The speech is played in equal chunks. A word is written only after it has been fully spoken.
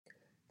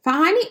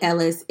Fahani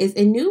Ellis is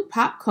a new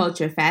pop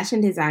culture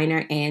fashion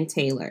designer and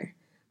tailor,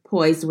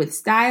 poised with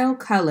style,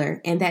 color,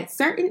 and that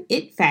certain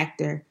it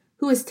factor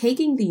who is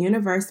taking the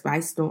universe by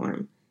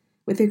storm.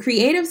 With a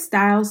creative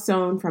style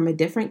sewn from a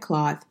different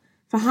cloth,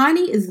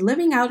 Fahani is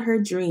living out her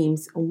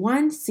dreams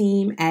one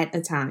seam at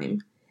a time.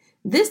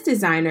 This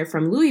designer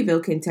from Louisville,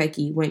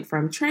 Kentucky went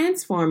from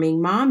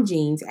transforming mom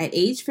jeans at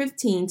age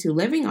 15 to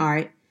living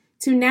art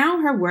to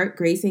now her work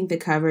gracing the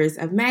covers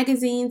of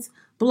magazines,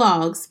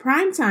 blogs,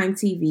 primetime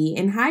TV,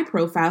 and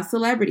high-profile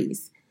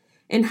celebrities.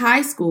 In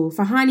high school,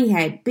 Fahani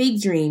had big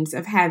dreams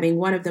of having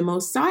one of the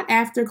most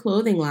sought-after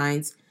clothing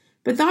lines,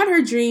 but thought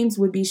her dreams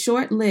would be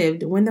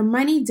short-lived when the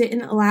money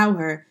didn't allow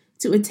her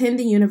to attend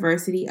the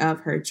university of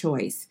her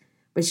choice.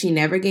 But she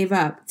never gave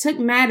up, took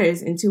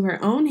matters into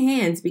her own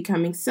hands,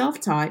 becoming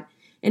self-taught,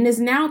 and is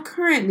now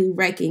currently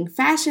wreaking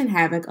fashion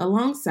havoc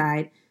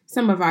alongside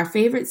some of our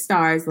favorite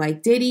stars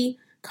like Diddy,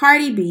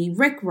 Cardi B,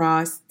 Rick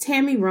Ross,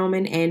 Tammy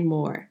Roman, and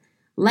more.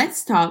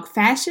 Let's talk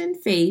fashion,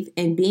 faith,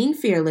 and being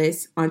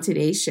fearless on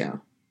today's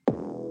show.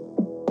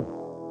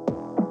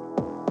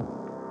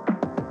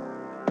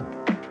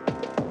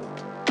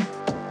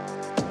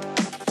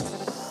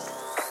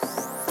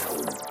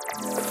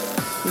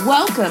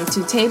 Welcome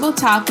to Table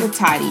Talk with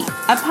Toddy,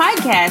 a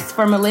podcast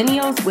for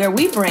millennials where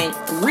we bring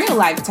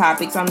real-life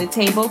topics on the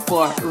table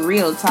for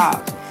real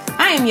talk.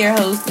 I am your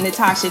host,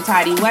 Natasha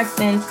Toddy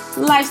Weston,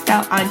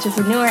 lifestyle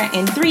entrepreneur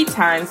and 3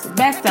 times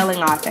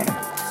best-selling author.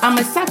 I'm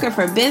a sucker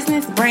for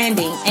business,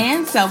 branding,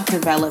 and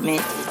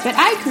self-development, but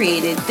I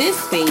created this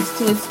space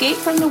to escape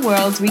from the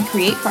worlds we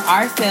create for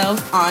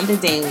ourselves on the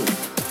daily.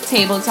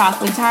 Table Talk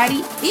with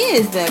Toddy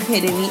is the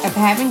epitome of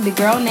having the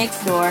girl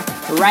next door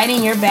right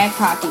in your back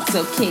pocket.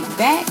 So kick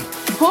back,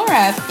 pour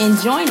up, and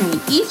join me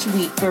each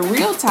week for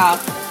real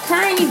talk,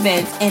 current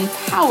events, and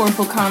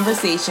powerful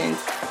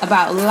conversations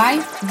about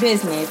life,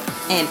 business,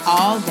 and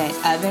all that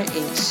other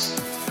ish.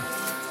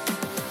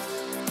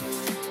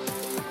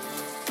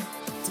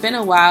 It's been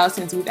a while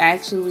since we've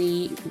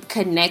actually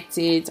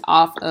connected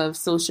off of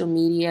social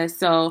media,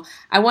 so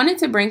I wanted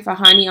to bring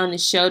Fahani on the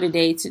show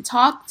today to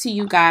talk to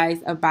you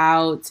guys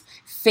about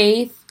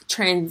faith,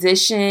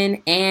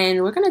 transition,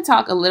 and we're going to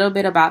talk a little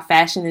bit about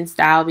fashion and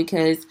style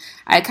because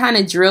I kind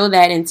of drill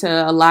that into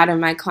a lot of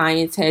my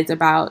clients' heads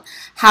about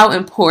how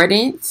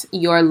important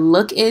your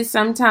look is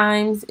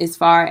sometimes as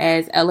far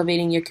as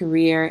elevating your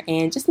career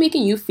and just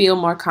making you feel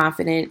more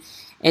confident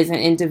as an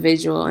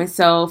individual. And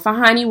so,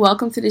 Fahani,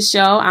 welcome to the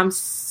show. I'm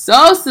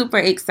so super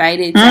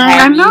excited to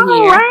have you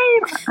here.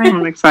 Right?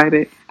 I'm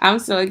excited. I'm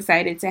so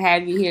excited to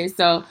have you here.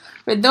 So,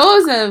 for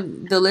those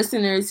of the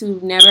listeners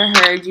who've never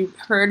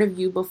heard of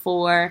you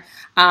before,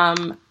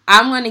 I'm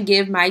going to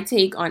give my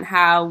take on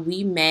how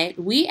we met.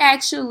 We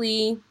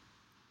actually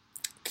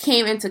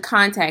came into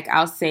contact,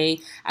 I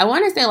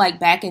want to say like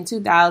back in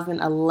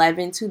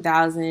 2011,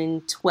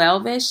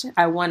 2012-ish,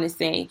 I want to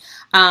say.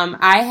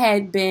 I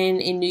had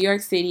been in New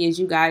York City, as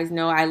you guys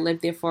know. I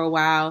lived there for a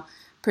while,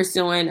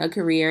 pursuing a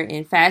career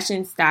in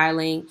fashion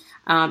styling,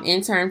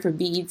 interned for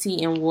BET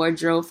and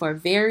wardrobe for a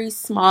very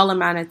small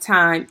amount of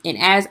time. And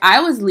as I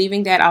was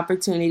leaving that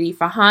opportunity,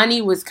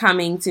 Fahani was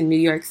coming to New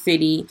York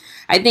City,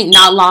 I think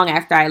not long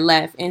after I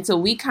left. And so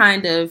we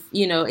kind of,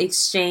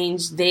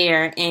 exchanged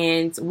there.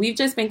 And we've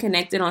just been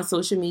connected on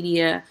social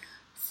media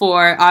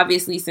for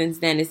obviously since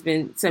then. It's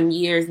been some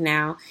years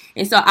now.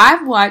 And so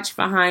I've watched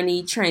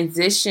Fahani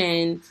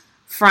transition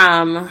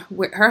from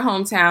her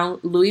hometown,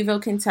 Louisville,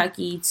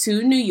 Kentucky,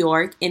 to New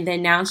York, and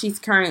then now she's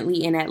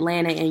currently in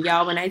Atlanta. And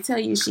y'all, when I tell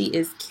you she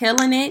is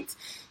killing it,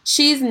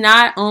 she's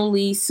not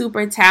only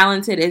super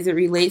talented as it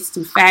relates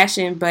to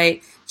fashion, but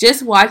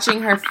just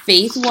watching her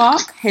faith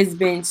walk has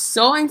been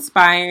so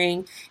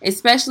inspiring,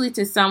 especially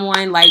to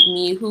someone like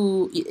me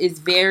who is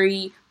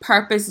very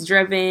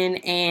purpose-driven,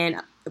 and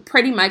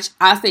pretty much,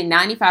 I'll say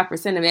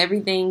 95% of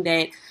everything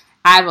that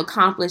I've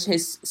accomplished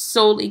has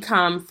solely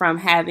come from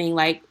having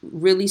like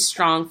really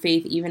strong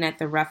faith, even at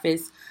the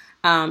roughest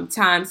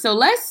time. So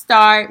let's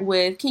start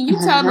with, can you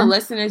tell the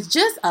listeners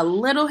just a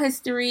little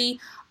history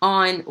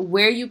on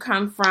where you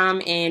come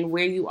from and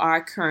where you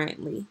are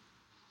currently?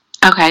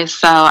 Okay,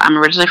 so I'm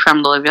originally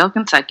from Louisville,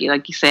 Kentucky,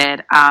 like you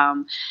said.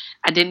 I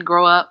didn't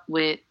grow up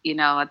with,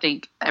 I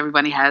think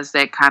everybody has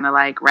that kind of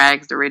like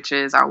rags to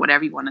riches or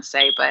whatever you want to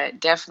say,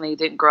 but definitely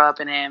didn't grow up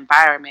in an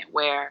environment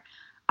where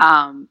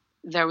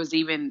there was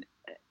even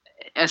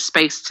a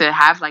space to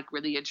have like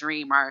really a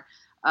dream or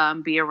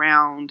be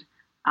around,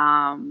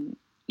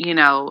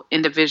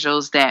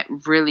 individuals that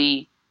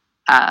really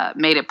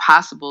made it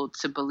possible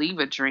to believe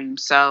a dream.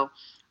 So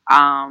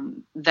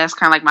that's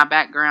kind of like my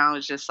background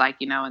is just like,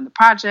 in the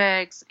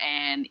projects.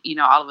 And,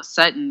 all of a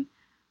sudden,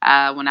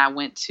 when I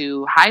went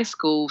to high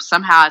school,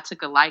 somehow I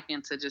took a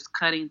liking to just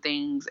cutting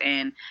things.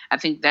 And I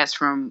think that's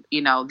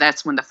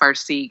that's when the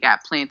first seed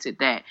got planted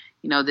that,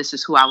 this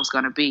is who I was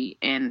going to be.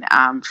 And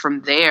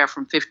from there,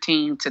 from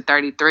 15 to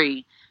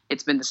 33,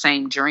 it's been the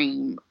same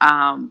dream,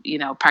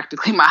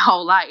 practically my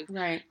whole life.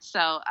 Right.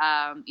 So,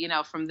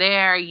 from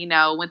there,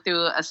 went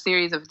through a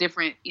series of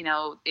different,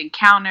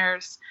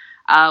 encounters,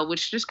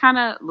 which just kind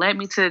of led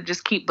me to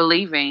just keep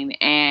believing.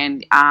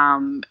 And,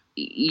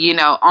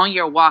 on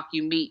your walk,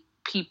 you meet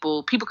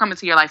people come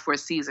into your life for a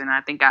season.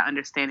 I think I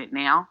understand it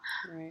now.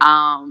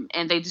 Right.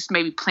 And they just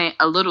maybe plant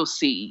a little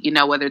seed,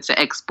 whether it's an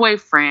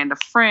ex-boyfriend, a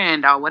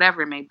friend, or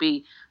whatever it may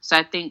be. So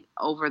I think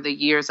over the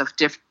years of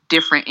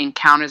different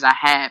encounters I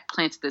had,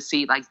 planted the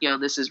seed like,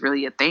 this is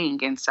really a thing.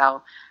 And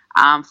so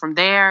from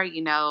there,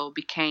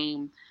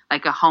 became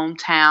like a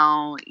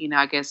hometown,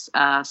 I guess,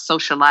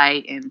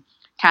 socialite, and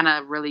kind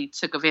of really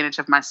took advantage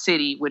of my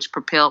city, which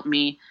propelled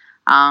me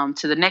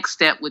to the next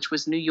step, which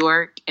was New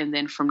York. And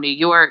then from New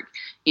York,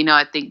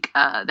 I think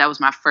that was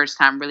my first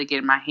time really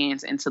getting my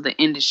hands into the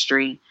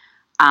industry,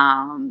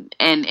 and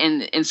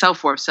so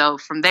forth. So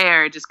from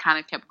there, it just kind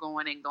of kept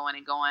going and going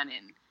and going.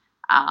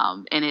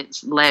 And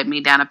it's led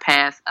me down a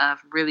path of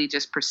really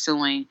just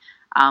pursuing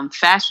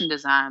fashion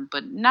design,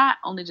 but not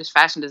only just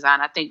fashion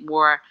design. I think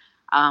more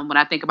when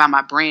I think about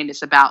my brand,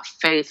 it's about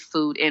faith,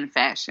 food, and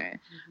fashion.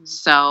 Mm-hmm.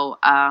 So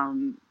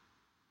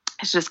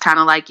it's just kind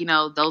of like,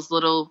 those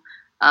little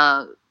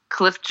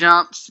cliff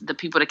jumps, the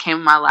people that came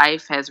in my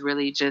life has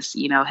really just,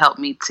 helped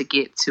me to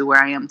get to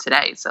where I am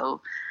today.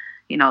 So,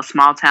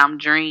 small town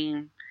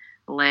dream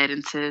led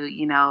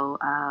into,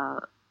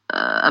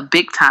 a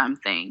big time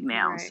thing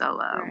now. Right, so,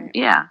 right.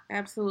 Yeah.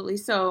 Absolutely.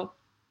 So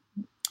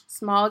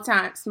small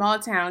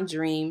town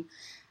dream.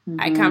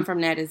 Mm-hmm. I come from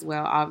that as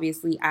well.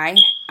 Obviously,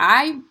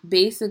 I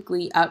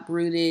basically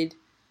uprooted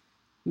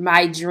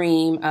my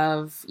dream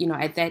of,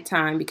 at that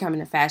time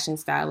becoming a fashion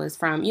stylist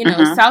from,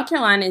 mm-hmm. South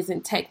Carolina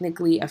isn't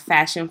technically a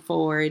fashion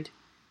forward,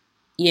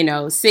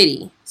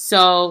 city.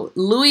 So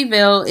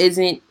Louisville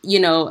isn't,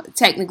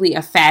 technically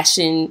a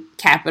fashion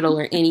capital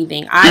or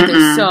anything either.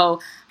 Mm-hmm. So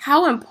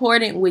how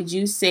important would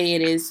you say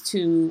it is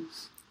to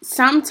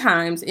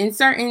sometimes, in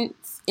certain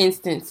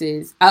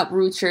instances,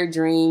 uproot your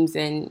dreams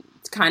and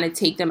kind of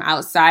take them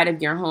outside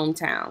of your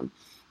hometown?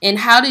 And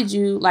how did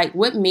you,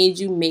 what made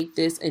you make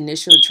this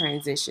initial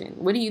transition?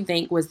 What do you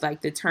think was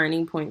the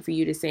turning point for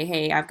you to say,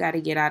 hey, I've got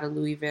to get out of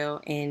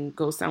Louisville and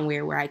go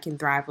somewhere where I can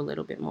thrive a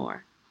little bit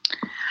more?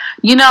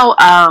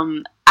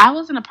 I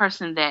wasn't a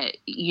person that,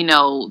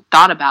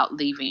 thought about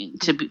leaving,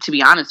 to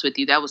be honest with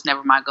you. That was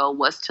never my goal,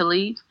 was to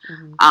leave.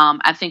 Mm-hmm.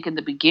 I think in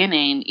the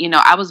beginning,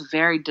 I was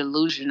very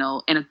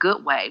delusional in a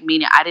good way,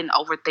 meaning I didn't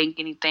overthink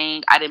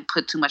anything. I didn't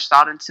put too much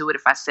thought into it.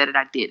 If I said it,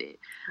 I did it.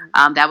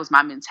 Mm-hmm. That was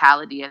my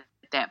mentality at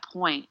that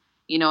point,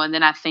 and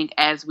then I think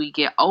as we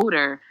get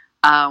older,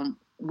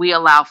 we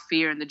allow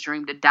fear and the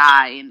dream to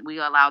die, and we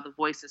allow the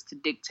voices to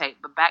dictate.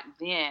 But back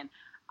then,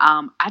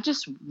 I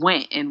just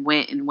went and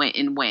went and went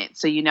and went.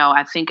 So,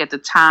 I think at the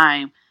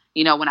time,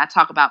 when I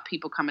talk about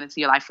people coming into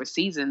your life for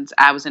seasons,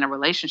 I was in a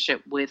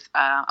relationship with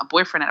a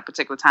boyfriend at a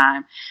particular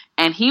time.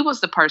 And he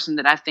was the person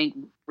that I think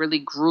really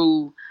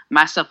grew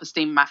my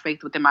self-esteem, my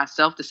faith within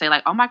myself to say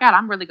oh my God,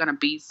 I'm really going to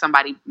be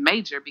somebody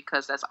major,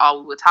 because that's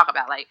all we would talk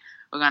about.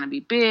 We're going to be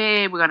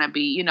big. We're going to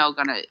be,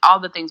 all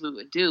the things we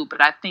would do.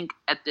 But I think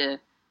at the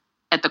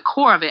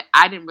core of it,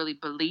 I didn't really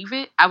believe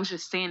it. I was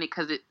just saying it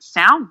because it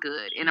sounded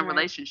good in a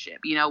relationship.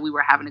 We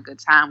were having a good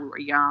time. We were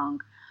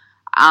young.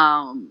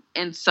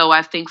 And so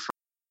I think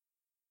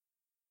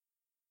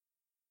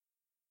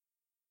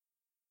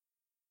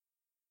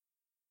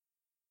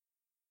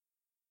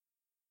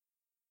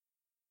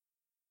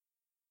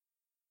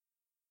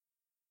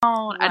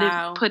I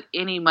didn't put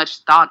any much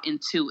thought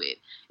into it.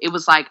 It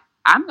was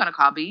I'm going to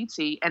call BET.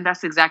 And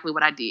that's exactly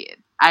what I did.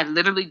 I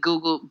literally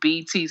Googled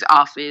BET's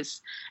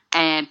office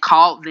and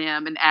called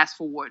them and asked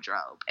for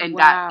wardrobe, and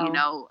got,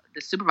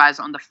 the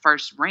supervisor on the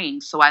first ring.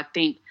 So I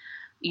think,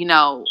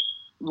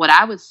 what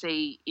I would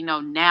say,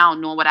 now,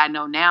 knowing what I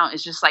know now,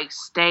 is just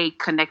stay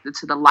connected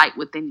to the light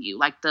within you,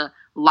 the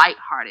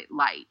lighthearted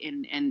light,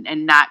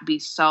 and not be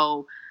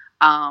so,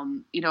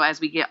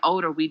 as we get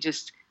older, we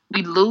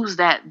lose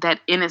that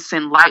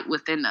innocent light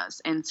within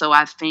us. And so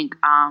I think,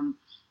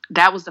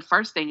 that was the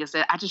first thing, is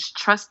that I just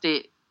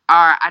trusted, or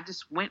I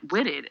just went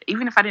with it.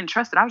 Even if I didn't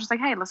trust it, I was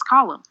just hey, let's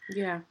call him.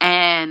 Yeah.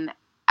 And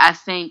I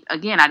think,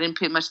 again, I didn't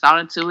put much thought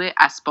into it.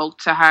 I spoke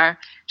to her.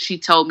 She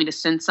told me to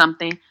send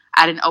something.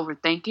 I didn't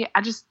overthink it.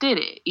 I just did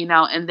it,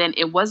 and then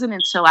it wasn't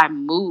until I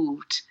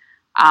moved,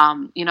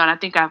 and I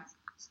think I've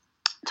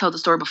told the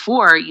story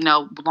before,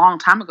 a long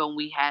time ago when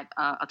we had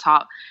a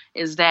talk,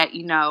 is that,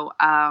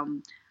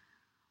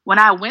 when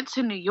I went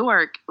to New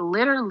York,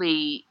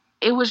 literally,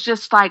 it was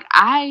just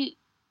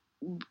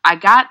I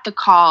got the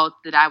call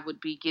that I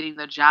would be getting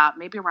the job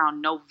maybe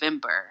around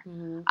November.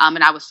 Mm-hmm.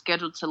 And I was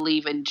scheduled to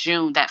leave in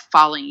June that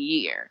following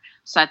year.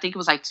 So I think it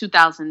was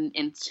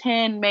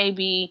 2010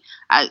 maybe.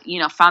 I,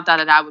 found out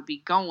that I would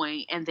be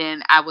going, and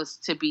then I was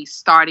to be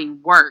starting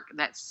work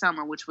that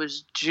summer, which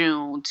was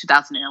June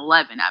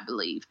 2011, I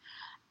believe.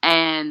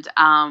 And,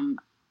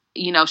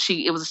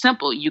 it was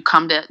simple. You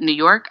come to New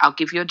York, I'll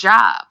give you a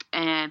job.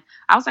 And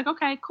I was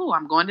okay, cool.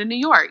 I'm going to New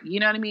York. You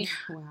know what I mean?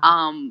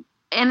 Wow.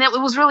 And it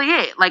was really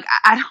it.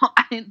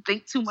 I didn't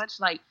think too much,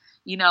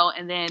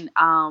 and then,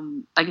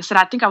 like I said,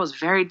 I think I was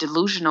very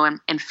delusional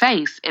in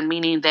faith, and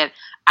meaning that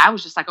I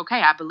was just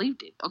okay, I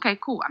believed it. Okay,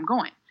 cool. I'm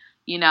going,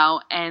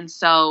 And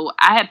so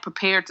I had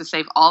prepared to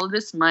save all of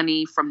this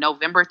money from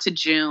November to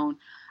June.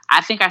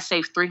 I think I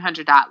saved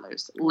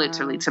 $300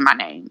 literally to my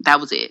name. That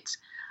was it.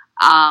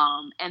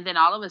 And then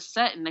all of a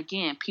sudden,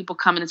 again, people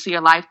coming into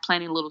your life,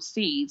 planting little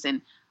seeds,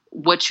 and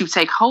what you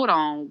take hold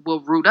on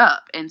will root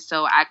up. And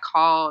so I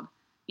called,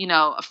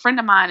 a friend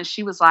of mine, and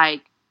she was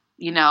like,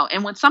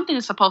 and when something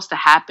is supposed to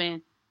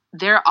happen,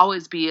 there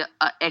always be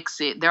a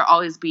exit. There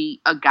always be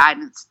a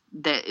guidance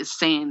that is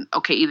saying,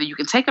 okay, either you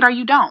can take it or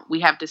you don't. We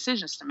have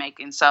decisions to make.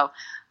 And so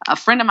a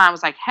friend of mine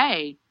was like,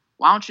 hey,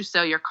 why don't you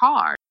sell your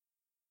car?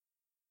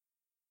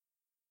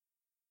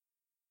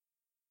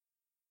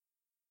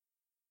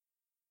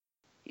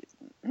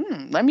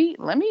 Let me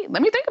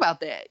think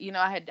about that.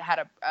 I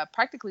had a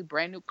practically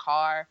brand new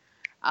car,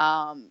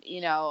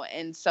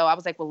 and so I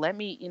was like, well, let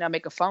me,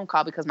 make a phone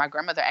call because my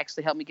grandmother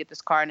actually helped me get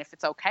this car. And if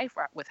it's okay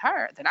with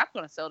her, then I'm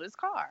going to sell this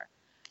car.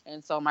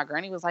 And so my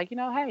granny was like,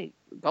 hey,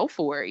 go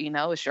for it.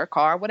 It's your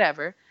car,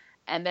 whatever.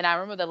 And then I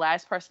remember the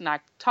last person I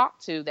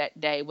talked to that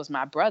day was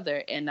my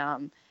brother. And,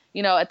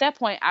 at that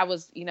point I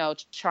was,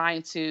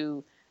 trying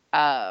to,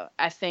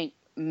 I think,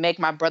 make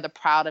my brother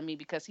proud of me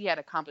because he had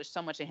accomplished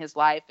so much in his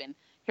life. And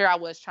here I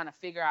was trying to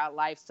figure out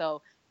life.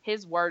 So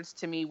his words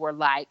to me were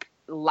like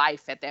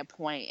life at that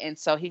point. And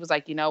so he was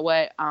like, you know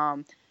what?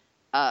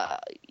 At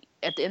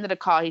the end of the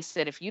call, he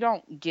said, if you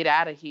don't get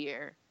out of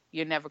here,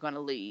 you're never going to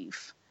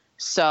leave.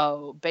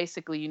 So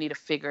basically you need to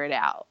figure it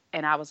out.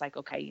 And I was like,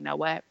 okay, you know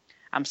what?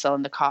 I'm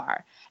selling the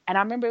car. And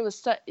I remember it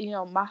was,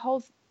 my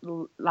whole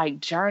like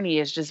journey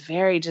is just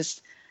very,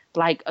 just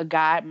like a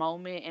God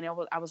moment. And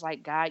I was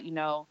like, God,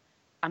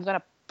 I'm going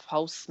to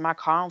post my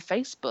car on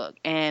Facebook.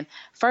 And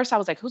first I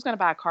was like, who's going to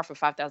buy a car for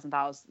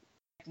 $5,000?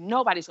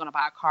 Nobody's going to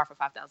buy a car for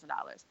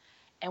 $5,000.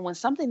 And when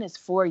something is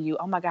for you,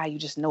 oh my God, you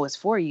just know it's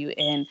for you.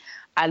 And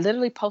I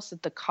literally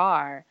posted the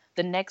car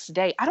the next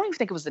day. I don't even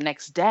think it was the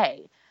next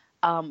day.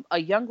 A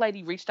young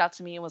lady reached out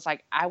to me and was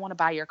like, I want to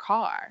buy your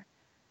car.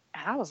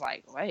 And I was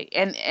like, wait.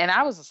 And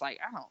I was just like,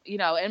 I don't,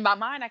 in my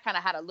mind, I kind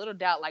of had a little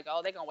doubt, like,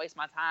 oh, they're going to waste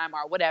my time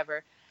or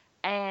whatever.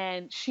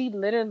 And she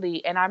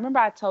literally, and I remember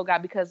I told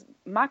God, because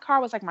my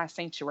car was like my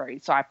sanctuary.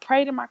 So I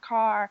prayed in my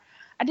car.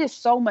 I did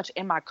so much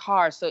in my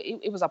car. So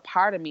it was a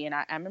part of me. And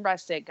I remember I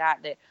said, God,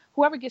 that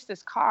whoever gets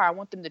this car, I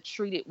want them to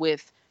treat it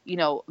with,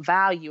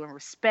 value and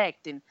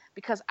respect. And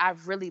because I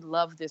really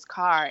love this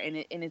car and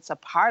it's a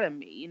part of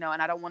me, and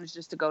I don't want it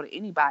just to go to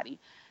anybody.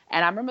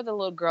 And I remember the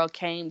little girl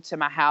came to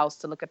my house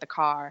to look at the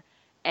car,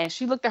 and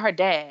she looked at her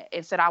dad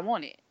and said, I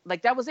want it.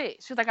 Like, that was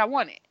it. She was like, I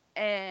want it.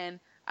 And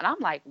I'm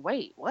like,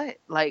 wait, what?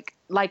 Like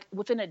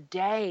within a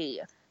day,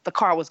 the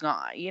car was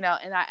gone,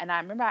 and I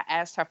remember I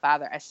asked her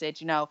father, I said,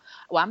 well,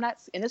 I'm not,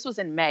 and this was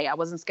in May. I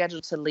wasn't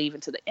scheduled to leave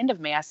until the end of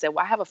May. I said,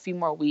 well, I have a few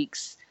more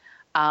weeks,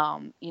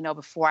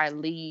 before I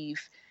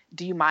leave.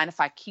 Do you mind if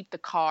I keep the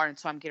car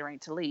until I'm getting ready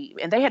to leave?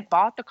 And they had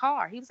bought the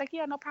car. He was like,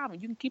 yeah, no problem.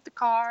 You can keep the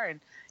car and,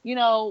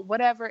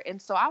 whatever.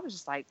 And so I was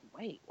just like,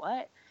 wait,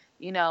 what?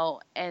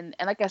 And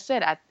like I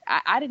said,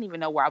 I didn't even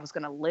know where I was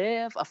going to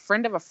live. A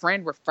friend of a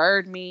friend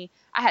referred me.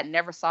 I had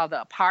never saw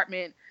the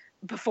apartment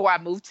before I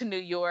moved to New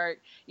York,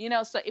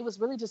 so it was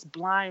really just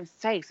blind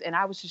faith. And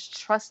I was just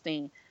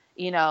trusting,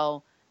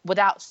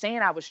 without saying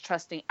I was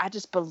trusting, I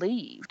just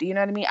believed, you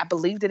know what I mean? I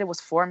believed that it was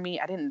for me.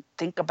 I didn't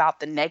think about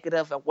the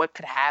negative of what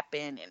could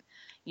happen and,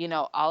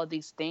 all of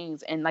these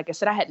things. And like I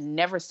said, I had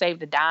never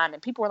saved a dime,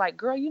 and people were like,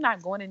 girl, you're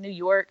not going to New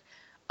York.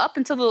 Up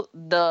until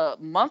the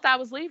month I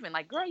was leaving,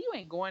 like, girl, you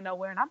ain't going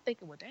nowhere. And I'm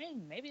thinking, well,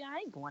 dang, maybe I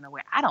ain't going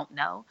nowhere. I don't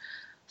know.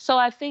 So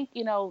I think,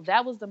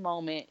 that was the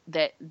moment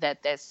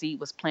that seed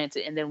was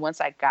planted. And then once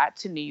I got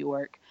to New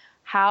York,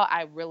 how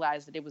I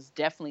realized that it was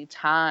definitely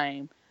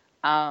time.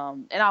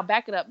 And I'll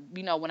back it up,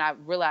 when I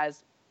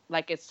realized,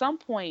 like, at some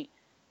point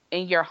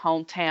in your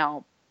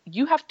hometown,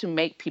 you have to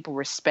make people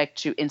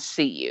respect you and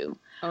see you.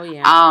 Oh,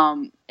 yeah.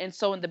 And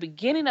so in the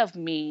beginning of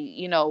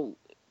me,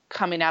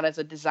 coming out as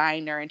a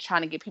designer and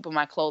trying to get people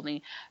my clothing,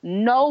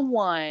 no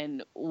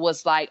one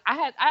was like,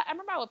 I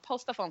remember I would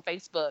post stuff on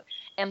Facebook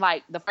and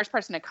like the first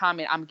person to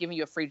comment, I'm giving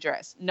you a free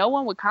dress. No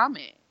one would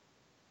comment,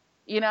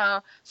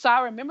 So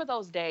I remember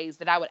those days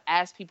that I would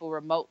ask people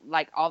remote,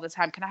 like all the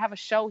time, can I have a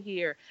show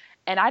here?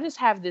 And I just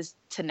have this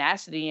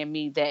tenacity in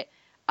me that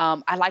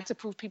I like to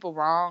prove people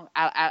wrong.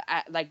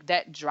 I like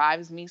that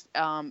drives me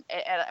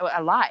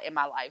a lot in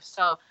my life.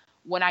 So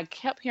when I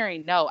kept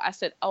hearing no, I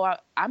said, oh,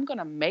 I'm going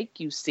to make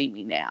you see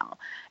me now.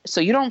 So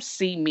you don't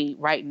see me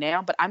right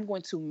now, but I'm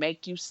going to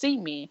make you see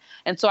me.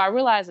 And so I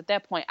realized at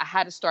that point I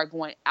had to start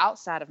going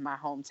outside of my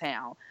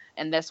hometown.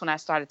 And that's when I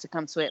started to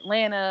come to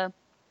Atlanta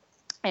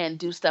and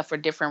do stuff for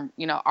different,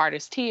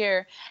 artists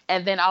here.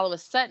 And then all of a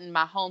sudden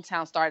my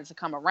hometown started to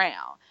come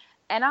around.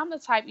 And I'm the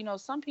type,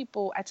 some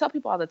people, I tell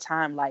people all the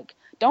time, like,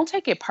 don't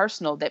take it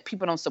personal that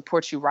people don't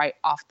support you right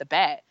off the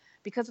bat.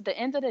 Because at the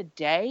end of the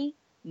day,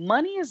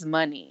 money is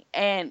money.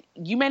 And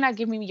you may not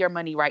give me your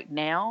money right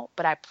now,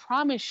 but I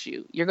promise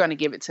you, you're going to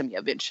give it to me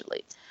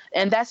eventually.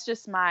 And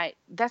that's my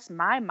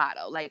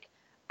motto. Like,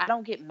 I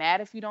don't get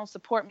mad if you don't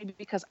support me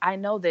because I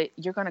know that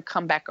you're going to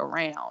come back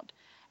around.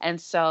 And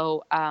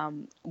so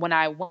when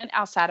I went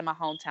outside of my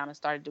hometown and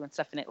started doing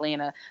stuff in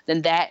Atlanta,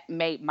 then that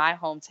made my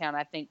hometown,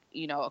 I think,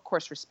 of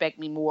course, respect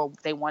me more.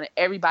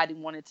 Everybody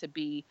wanted to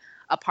be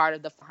a part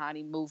of the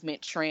Fahani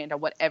movement trend or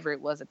whatever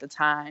it was at the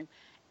time.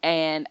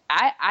 And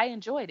I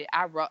enjoyed it.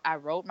 I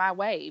rode my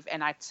wave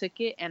and I took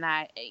it, and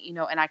I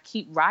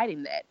keep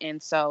riding that.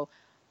 And so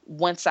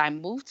once I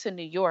moved to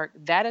New York,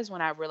 that is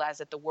when I realized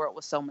that the world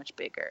was so much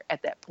bigger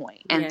at that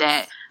point, and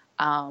that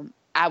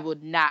I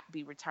would not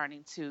be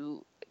returning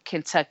to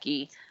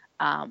Kentucky.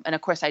 And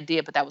of course I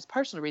did, but that was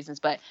personal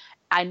reasons. But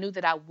I knew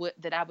that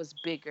I was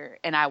bigger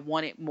and I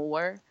wanted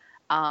more,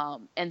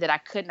 and that I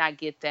could not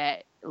get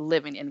that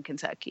living in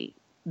Kentucky.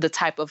 The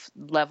type of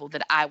level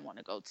that I want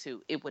to go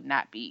to, it would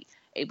not be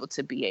able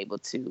to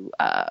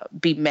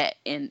be met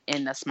in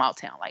a small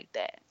town like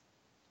that.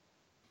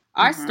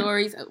 Our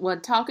stories, well,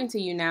 talking to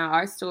you now,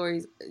 our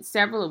stories,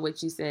 several of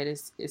what you said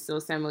is so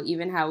similar.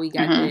 Even how we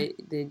got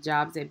the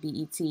jobs at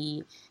BET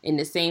in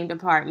the same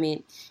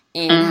department,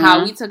 and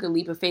how we took a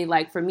leap of faith.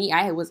 Like for me,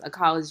 I was a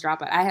college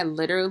dropout. I had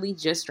literally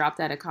just dropped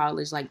out of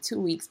college like 2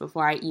 weeks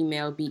before I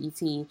emailed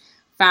BET,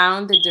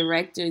 found the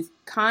director's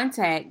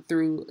contact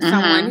through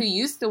someone who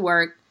used to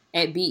work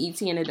at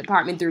BET in the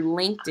department through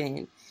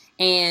LinkedIn.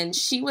 And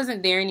she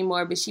wasn't there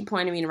anymore, but she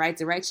pointed me in the right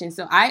direction.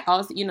 So I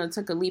also,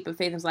 took a leap of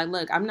faith. I was like,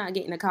 look, I'm not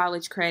getting a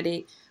college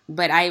credit,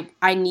 but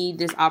I need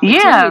this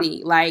opportunity.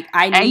 Yeah. Like,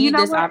 I need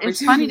this opportunity.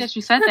 It's funny that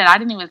you said that. I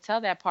didn't even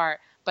tell that part.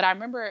 But I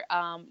remember,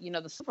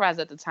 the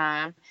supervisor at the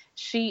time,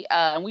 she,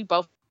 and we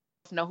both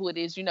know who it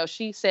is,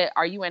 she said,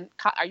 are you in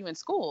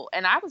school?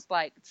 And I was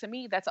like, to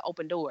me, that's an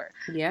open door.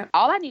 Yeah.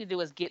 All I need to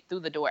do is get through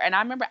the door. And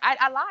I remember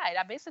I lied.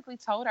 I basically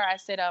told her, I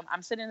said,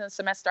 I'm sitting the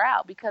semester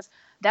out because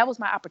that was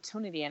my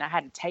opportunity and I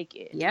had to take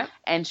it. Yep.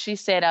 And she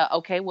said,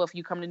 okay, well, if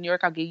you come to New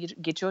York, I'll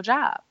get you a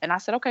job. And I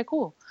said, okay,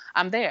 cool.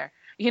 I'm there.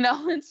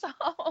 And so.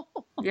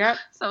 Yep.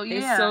 So yeah.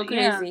 It's so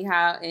crazy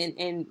how,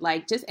 and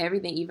like just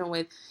everything, even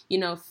with,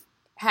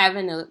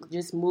 having to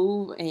just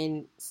move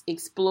and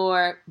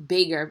explore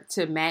bigger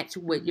to match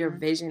what your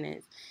vision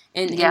is.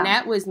 And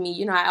that was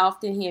me. I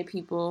often hear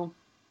people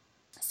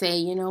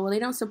say, well, they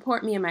don't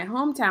support me in my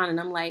hometown. And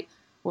I'm like,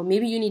 well,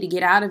 maybe you need to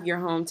get out of your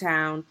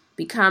hometown,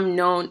 become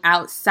known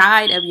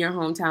outside of your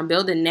hometown,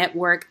 build a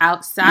network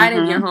outside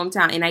of your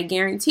hometown. And I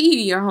guarantee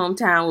you your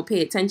hometown will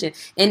pay attention.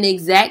 And the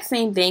exact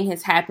same thing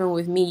has happened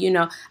with me.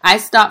 I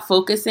stopped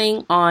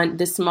focusing on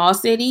the small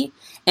city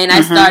and I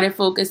started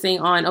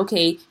focusing on,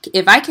 okay,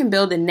 if I can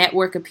build a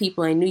network of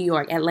people in New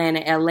York,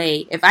 Atlanta,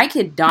 LA, if I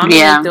could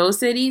dominate those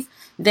cities,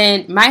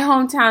 then my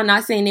hometown,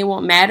 not saying they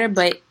won't matter,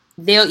 but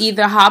they'll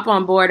either hop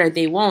on board or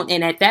they won't.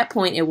 And at that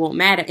point, it won't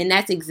matter. And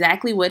that's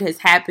exactly what has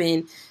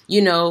happened,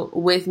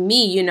 with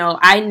me.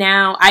 I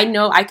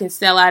know I can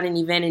sell out an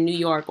event in New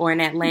York or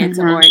in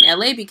Atlanta or in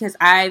LA because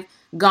I've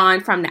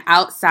gone from the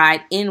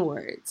outside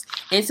inwards.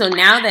 And so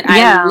now that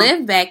I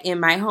live back in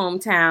my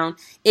hometown,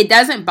 it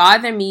doesn't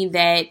bother me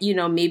that,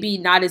 maybe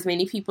not as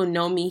many people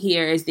know me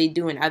here as they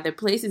do in other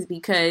places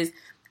because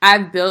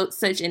I've built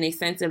such an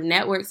extensive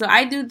network. So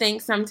I do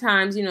think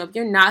sometimes, if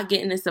you're not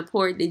getting the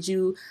support that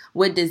you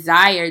would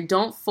desire,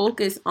 don't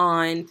focus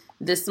on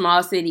the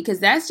small city because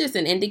that's just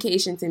an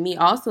indication to me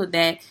also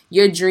that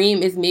your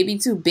dream is maybe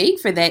too big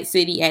for that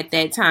city at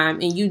that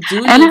time. And you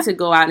do need to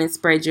go out and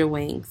spread your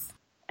wings.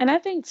 And I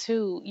think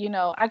too,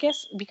 I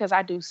guess because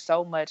I do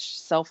so much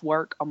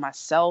self-work on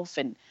myself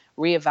and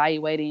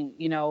reevaluating,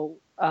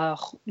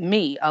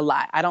 me a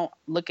lot. I don't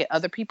look at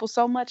other people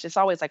so much. It's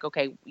always like,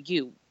 okay,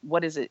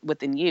 what is it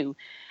within you?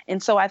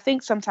 And so I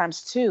think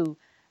sometimes too,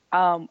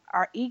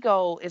 our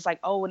ego is like,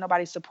 oh, well,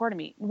 nobody's supporting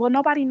me. Well,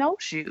 nobody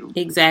knows you.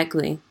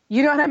 Exactly.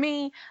 You know what I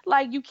mean?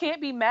 Like, you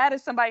can't be mad at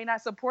somebody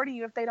not supporting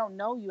you if they don't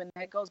know you. And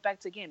that goes back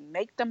to, again,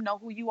 make them know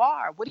who you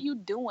are. What are you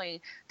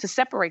doing to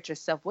separate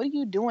yourself? What are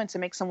you doing to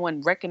make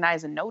someone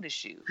recognize and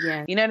notice you?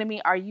 Yeah. You know what I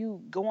mean? Are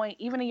you going,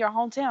 even in your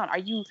hometown, are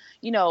you,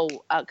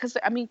 because,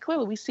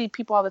 clearly we see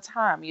people all the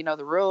time,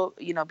 the real,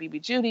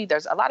 BB Judy.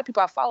 There's a lot of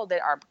people I follow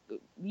that are,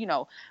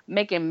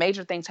 making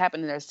major things happen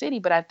in their city.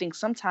 But I think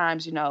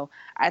sometimes,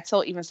 I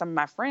tell even some of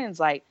my friends,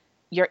 like,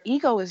 your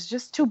ego is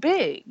just too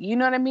big. You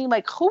know what I mean?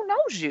 Like, who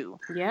knows you?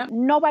 Yeah.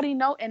 Nobody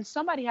know. And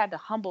somebody had to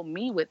humble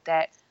me with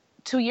that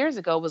 2 years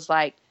ago. Was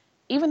like,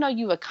 even though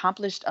you've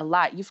accomplished a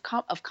lot, you've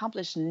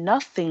accomplished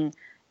nothing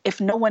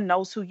if no one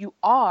knows who you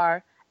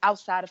are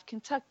outside of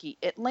Kentucky,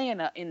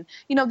 Atlanta, and,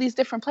 these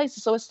different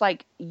places. So it's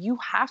like, you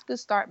have to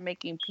start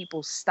making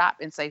people stop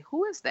and say,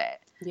 who is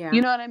that? Yeah.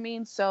 You know what I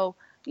mean? So,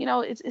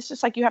 it's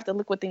just like you have to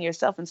look within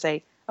yourself and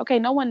say, okay,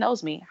 no one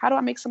knows me. How do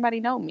I make somebody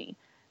know me?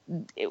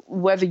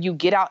 Whether you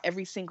get out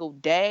every single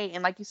day.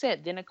 And like you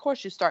said, then of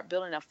course you start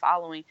building a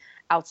following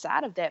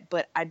outside of that.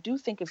 But I do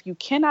think if you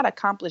cannot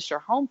accomplish your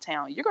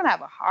hometown, you're going to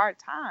have a hard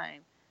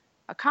time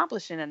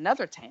accomplishing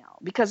another town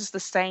because it's the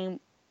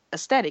same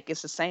aesthetic.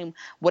 It's the same,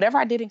 whatever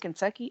I did in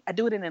Kentucky, I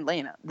do it in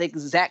Atlanta, the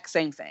exact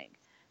same thing.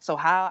 So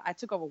how I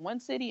took over one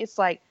city, it's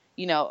like,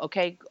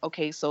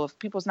 okay. So if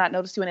people's not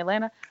noticed you in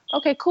Atlanta,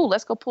 okay, cool.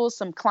 Let's go pull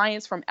some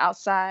clients from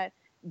outside,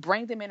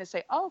 bring them in and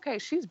say, oh, okay,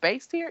 she's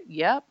based here.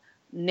 Yep.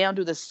 Now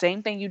do the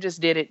same thing you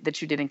just did it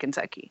that you did in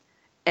Kentucky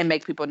and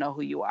make people know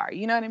who you are.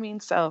 You know what I mean?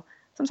 So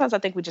sometimes I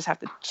think we just have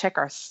to check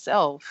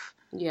ourselves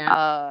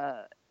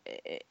Yeah.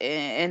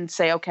 and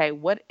say, okay,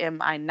 what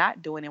am I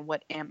not doing and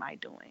what am I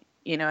doing?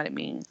 You know what I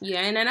mean?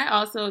 Yeah, and then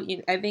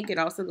I think it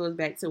also goes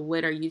back to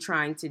what are you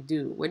trying to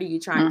do? What are you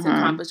trying to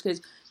accomplish?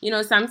 Because,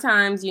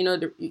 sometimes,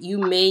 you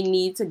may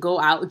need to go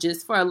out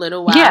just for a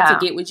little while to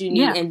get what you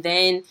need and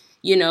then,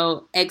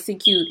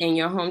 execute in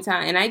your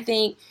hometown. And I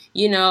think,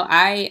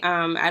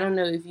 I don't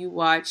know if you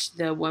watched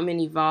the Women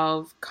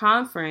Evolve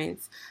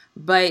conference,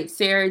 but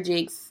Sarah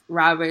Jakes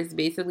Roberts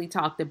basically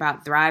talked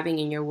about thriving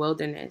in your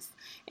wilderness.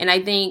 And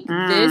I think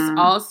this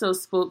also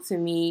spoke to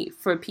me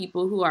for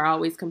people who are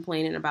always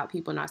complaining about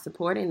people not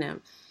supporting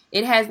them.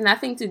 It has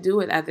nothing to do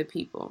with other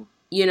people.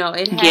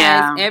 It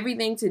has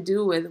everything to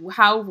do with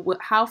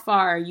how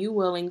far are you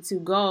willing to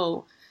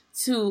go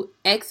to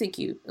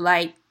execute.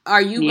 Like,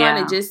 are you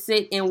going to just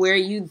sit in where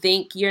you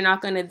think you're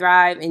not going to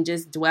thrive and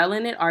just dwell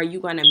in it? Or are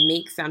you going to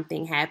make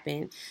something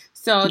happen?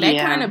 So that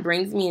kind of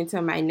brings me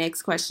into my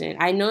next question.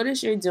 I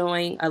noticed you're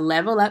doing a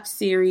Level Up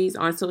series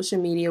on social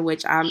media,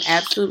 which I'm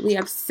absolutely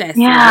obsessed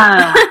with.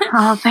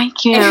 Oh,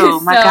 thank you.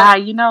 My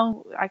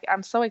God,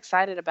 I'm so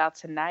excited about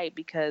tonight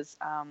because,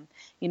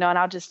 and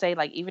I'll just say,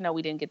 like, even though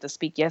we didn't get to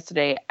speak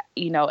yesterday,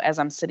 as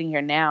I'm sitting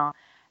here now,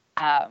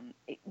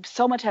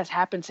 so much has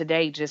happened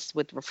today just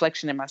with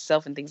reflection in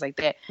myself and things like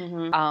that.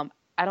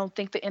 I don't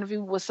think the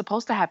interview was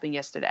supposed to happen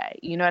yesterday.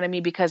 You know what I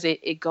mean? Because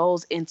it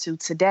goes into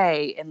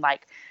today and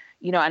like,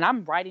 and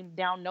I'm writing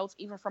down notes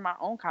even from our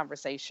own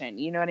conversation,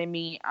 you know what I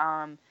mean?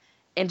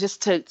 And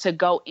just to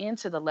go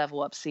into the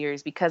Level Up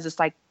series, because it's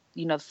like,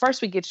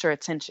 first we get your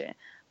attention,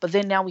 but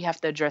then now we have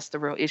to address the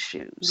real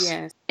issues.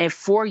 Yes. And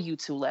for you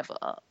to level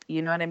up,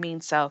 you know what I mean?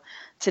 So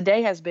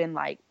today has been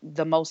like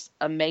the most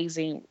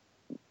amazing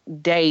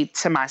day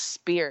to my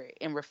spirit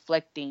in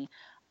reflecting,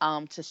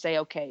 to say,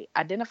 okay,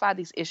 identify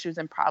these issues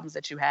and problems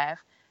that you have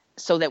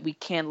so that we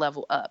can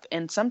level up.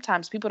 And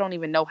sometimes people don't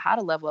even know how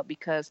to level up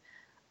because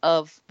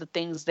of the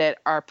things that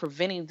are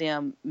preventing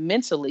them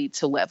mentally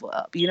to level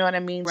up. You know what I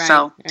mean? Right,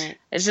 so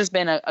It's just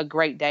been a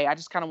great day. I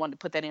just kind of wanted to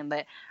put that in,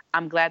 that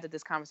I'm glad that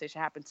this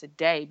conversation happened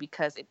today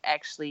because it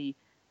actually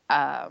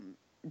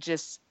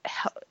just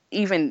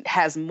even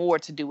has more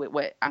to do with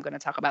what I'm going to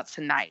talk about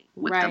tonight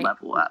with the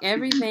Level Up.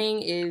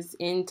 Everything is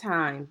in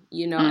time,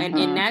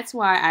 and that's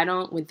why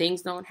when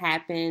things don't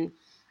happen,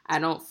 I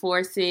don't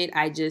force it.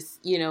 I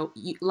just,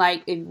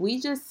 like if we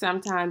just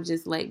sometimes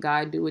just let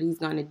God do what he's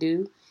going to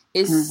do,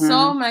 it's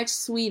so much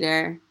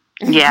sweeter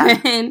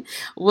than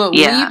what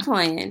we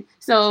plan.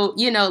 So,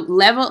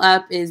 Level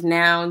Up is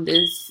now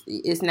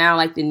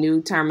like the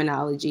new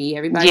terminology.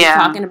 Everybody's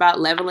talking about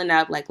leveling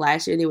up. Like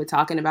last year they were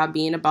talking about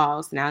being a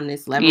boss. Now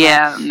it's Level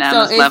Up.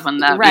 Now it's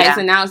Leveling Up. Right.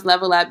 So now it's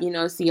Level Up.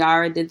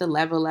 Ciara did the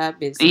Level Up.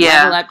 It's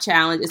Level Up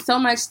Challenge. It's so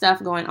much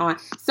stuff going on.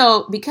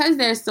 So because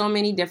there's so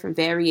many different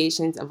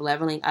variations of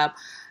leveling up,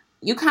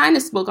 you kind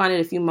of spoke on it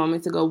a few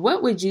moments ago.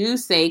 What would you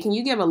say? Can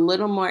you give a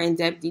little more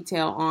in-depth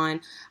detail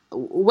on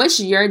what's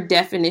your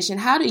definition?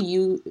 How do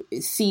you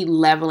see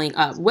leveling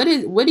up? What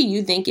do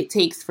you think it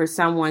takes for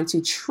someone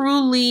to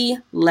truly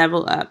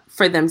level up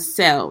for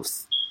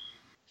themselves?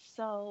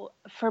 So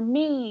for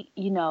me,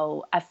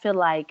 I feel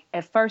like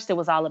at first it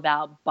was all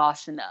about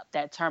bossing up,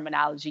 that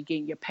terminology,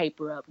 getting your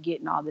paper up,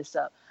 getting all this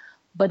up.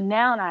 But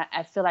now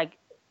I feel like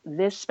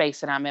this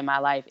space that I'm in my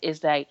life is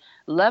that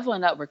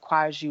leveling up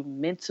requires you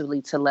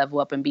mentally to level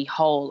up and be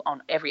whole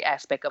on every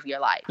aspect of your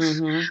life.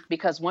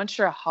 Because once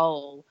you're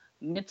whole,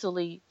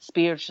 mentally,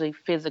 spiritually,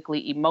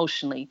 physically,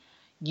 emotionally,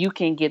 you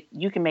can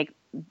make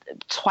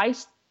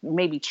twice,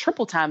 maybe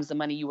triple times the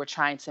money you were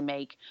trying to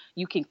make.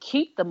 You can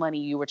keep the money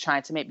you were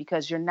trying to make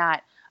because you're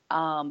not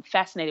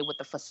fascinated with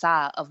the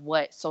facade of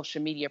what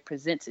social media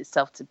presents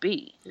itself to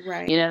be.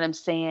 Right. You know what I'm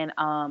saying?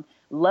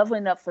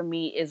 Leveling up for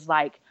me is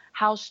like,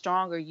 how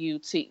strong are you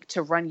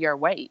to run your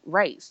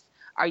race?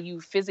 Are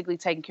you physically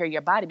taking care of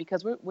your body?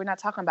 Because we're not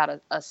talking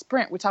about a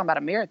sprint. We're talking about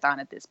a marathon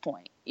at this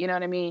point. You know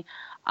what I mean?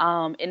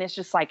 And it's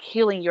just like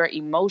healing your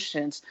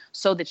emotions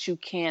so that you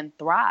can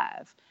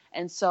thrive.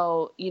 And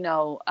so,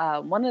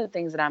 one of the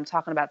things that I'm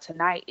talking about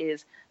tonight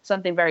is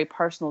something very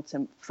personal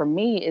for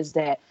me is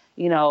that,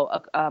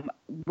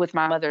 with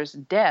my mother's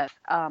death,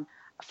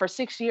 for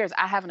 6 years,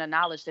 I haven't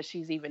acknowledged that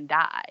she's even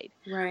died.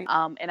 Right.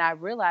 And I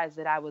realized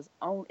that I was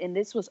and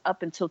this was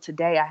up until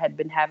today, I had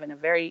been having a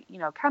very,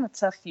 kind of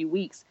tough few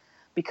weeks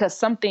because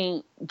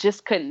something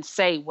just couldn't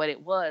say what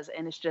it was.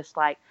 And it's just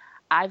like,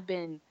 I've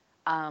been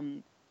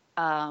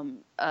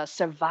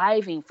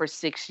surviving for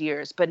 6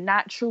 years, but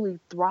not truly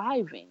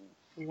thriving.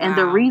 Wow. And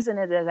the reason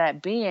of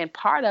that being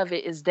part of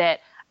it is that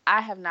I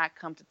have not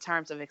come to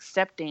terms of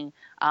accepting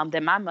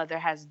that my mother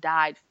has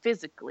died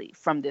physically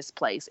from this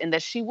place and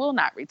that she will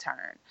not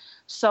return.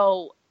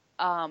 So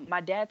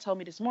my dad told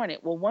me this morning,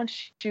 well,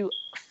 once you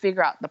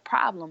figure out the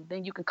problem,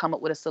 then you can come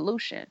up with a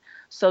solution.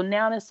 So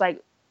now it's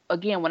like,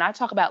 again, when I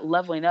talk about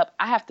leveling up,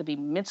 I have to be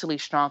mentally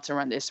strong to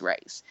run this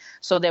race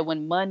so that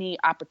when money,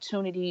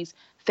 opportunities,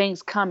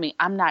 things coming,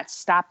 I'm not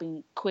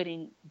stopping,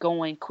 quitting,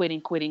 going,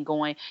 quitting, quitting,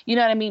 going. You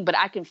know what I mean? But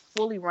I can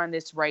fully run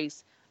this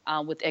race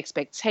with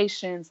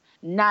expectations,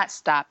 not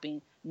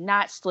stopping,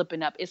 not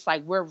slipping up. It's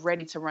like we're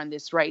ready to run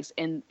this race.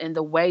 And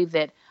the way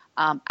that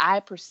I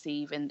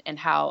perceive and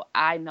how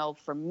I know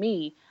for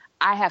me,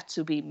 I have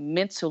to be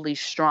mentally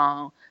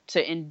strong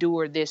to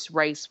endure this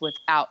race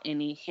without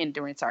any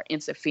hindrance or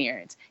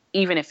interference.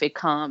 Even if it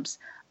comes,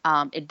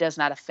 it does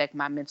not affect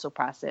my mental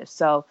process.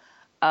 So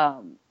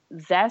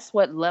that's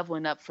what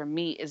leveling up for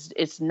me is.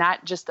 It's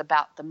not just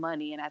about the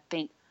money. And I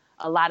think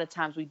a lot of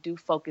times we do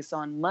focus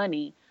on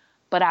money,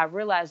 but I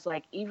realize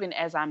like even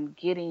as I'm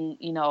getting,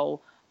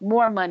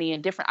 more money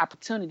and different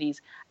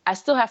opportunities, I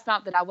still have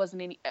found that I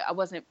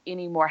wasn't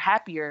any more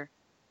happier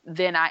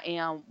than I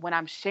am when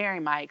I'm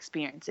sharing my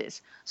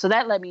experiences. So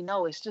that let me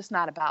know it's just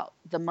not about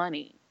the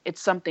money.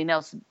 It's something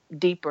else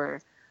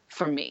deeper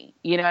for me.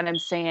 You know what I'm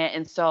saying?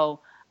 And so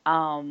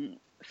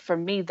for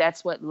me,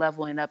 that's what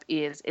leveling up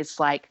is.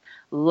 It's like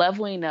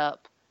leveling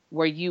up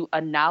where you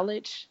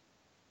acknowledge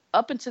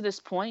up until this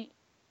point,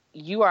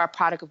 you are a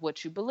product of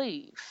what you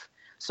believe.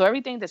 So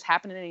everything that's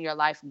happening in your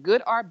life,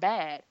 good or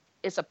bad,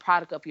 is a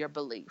product of your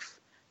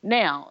belief.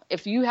 Now,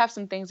 if you have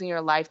some things in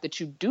your life that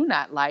you do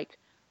not like,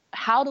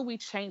 how do we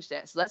change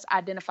that? So let's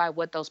identify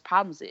what those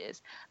problems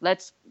is.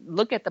 Let's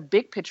look at the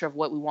big picture of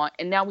what we want.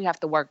 And now we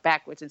have to work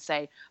backwards and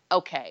say,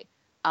 okay,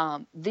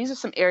 these are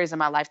some areas in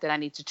my life that I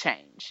need to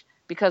change.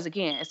 Because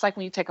again, it's like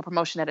when you take a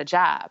promotion at a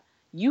job,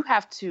 you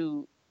have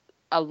to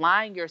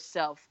align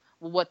yourself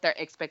with what their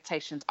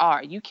expectations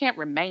are. You can't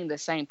remain the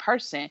same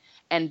person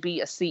and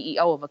be a CEO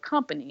of a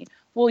company.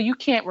 Well, you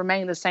can't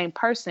remain the same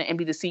person and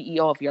be the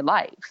CEO of your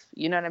life.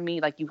 You know what I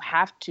mean? Like you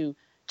have to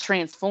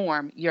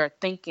transform your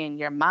thinking,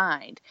 your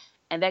mind.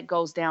 And that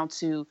goes down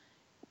to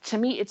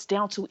me, it's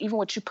down to even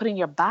what you put in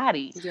your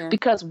body. Yeah.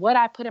 Because what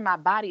I put in my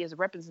body is a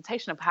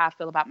representation of how I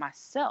feel about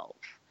myself.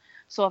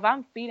 So if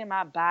I'm feeding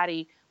my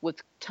body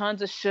with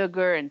tons of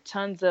sugar and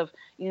tons of,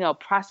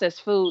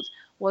 processed foods,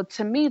 well,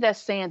 to me,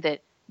 that's saying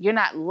that you're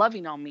not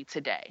loving on me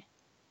today.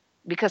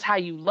 Because how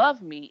you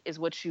love me is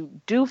what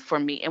you do for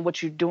me and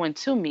what you're doing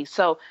to me.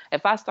 So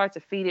if I start to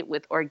feed it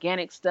with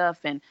organic stuff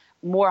and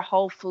more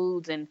whole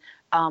foods and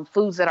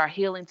foods that are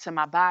healing to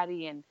my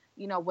body and,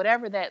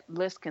 whatever that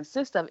list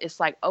consists of, it's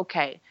like,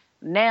 okay,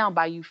 now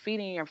by you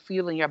feeding and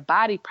fueling your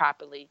body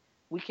properly,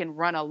 we can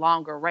run a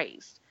longer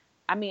race.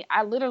 I mean,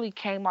 I literally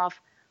came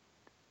off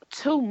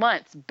 2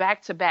 months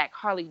back to back,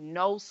 hardly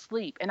no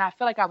sleep. And I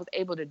feel like I was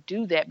able to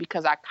do that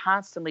because I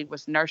constantly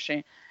was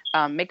nourishing,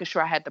 making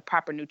sure I had the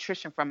proper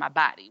nutrition from my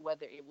body,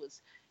 whether it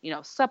was,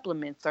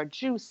 supplements or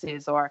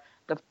juices or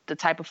the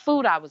type of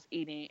food I was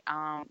eating,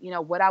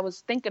 what I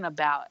was thinking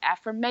about,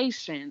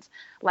 affirmations,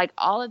 like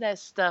all of that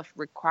stuff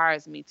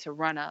requires me to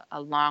run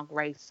a long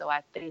race. So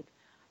I think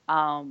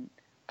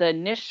the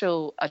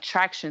initial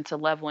attraction to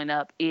leveling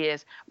up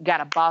is got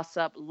to boss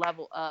up,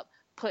 level up,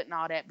 putting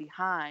all that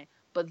behind.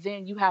 But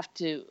then you have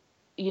to,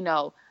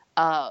 the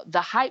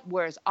hype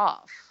wears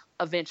off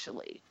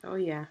eventually. Oh,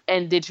 yeah.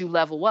 And did you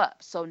level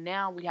up? So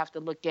now we have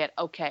to look at,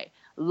 okay,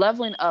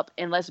 leveling up,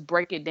 and let's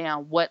break it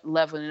down what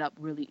leveling up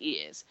really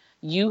is.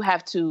 You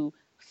have to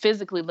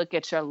physically look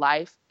at your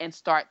life and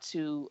start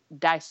to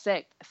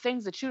dissect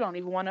things that you don't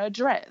even want to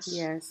address.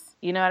 Yes.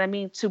 You know what I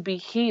mean? To be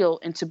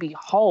healed and to be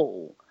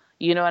whole.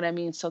 You know what I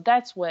mean? So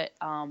that's what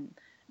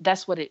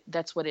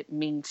it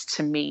means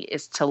to me,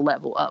 is to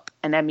level up.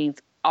 And that means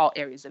all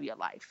areas of your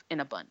life in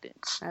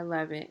abundance. I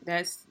love it.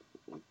 That's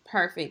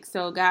perfect.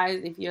 So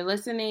guys, if you're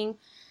listening,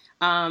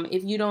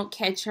 if you don't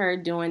catch her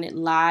doing it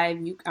live,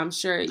 I'm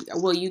sure,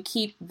 will you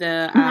keep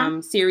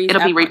the series?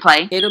 It'll be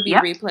replay. It'll be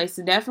replay.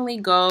 So definitely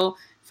go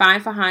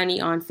find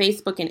Fahani on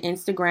Facebook and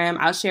Instagram.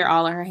 I'll share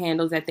all of her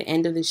handles at the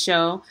end of the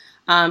show,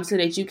 so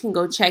that you can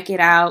go check it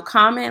out.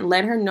 Comment,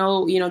 let her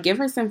know, give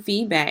her some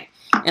feedback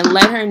and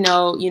let her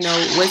know,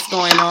 what's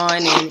going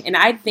on. And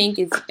I think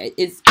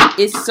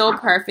it's so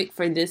perfect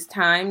for this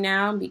time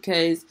now,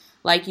 because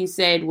like you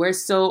said, we're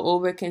so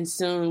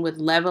overconsumed with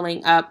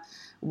leveling up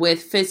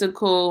with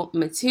physical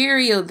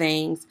material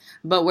things,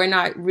 but we're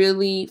not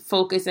really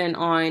focusing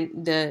on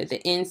the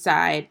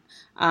inside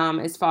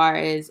as far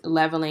as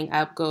leveling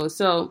up goes.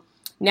 So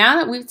now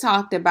that we've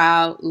talked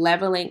about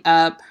leveling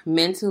up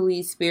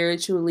mentally,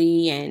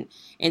 spiritually,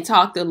 and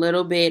talked a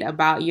little bit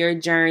about your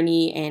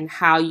journey and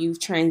how you've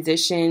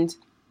transitioned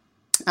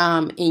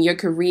in your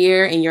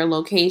career, in your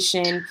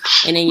location,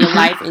 and in your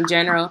life in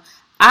general,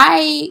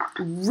 I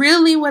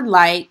really would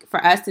like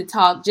for us to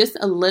talk just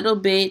a little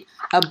bit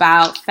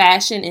about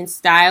fashion and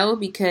style,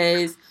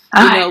 because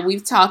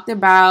we've talked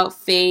about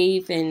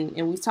faith and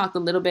we've talked a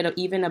little bit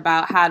even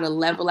about how to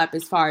level up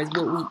as far as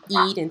what we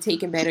eat and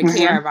taking better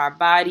care of our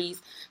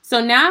bodies. So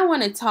now I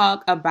want to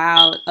talk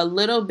about a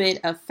little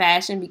bit of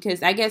fashion,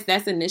 because I guess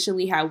that's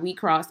initially how we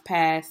crossed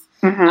paths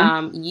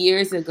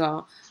years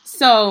ago.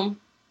 So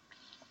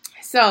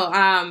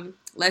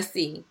let's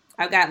see.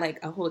 I've got like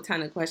a whole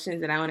ton of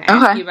questions that I want to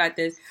ask you about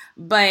this,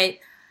 but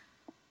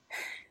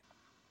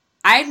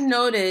I've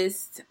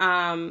noticed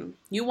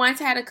you once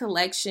had a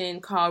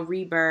collection called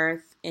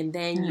Rebirth, and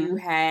then you Mhm.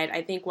 had,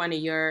 I think one of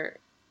your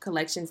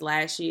collections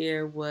last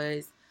year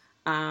was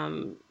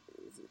um,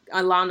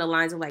 along the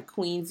lines of like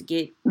Queens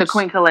Get The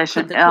Queen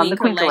Collection, the Queen the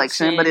Queen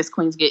Collection, but Collection, it's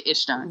Queens Get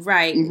Ish Done.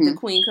 right? The Hmm.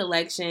 Queen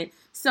Collection.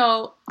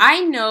 So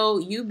I know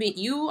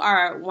you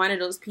are one of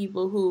those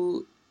people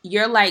who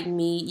you're like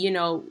me. You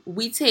know,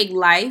 we take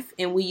life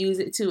and we use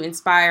it to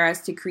inspire us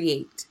to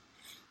create.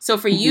 So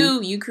for Hmm.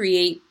 you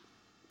create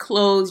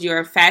clothes. You're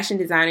a fashion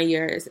designer.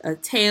 You're a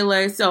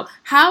tailor. So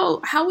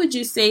how would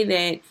you say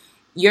that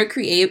your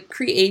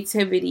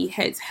creativity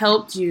has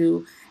helped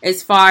you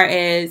as far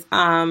as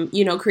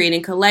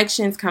creating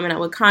collections, coming up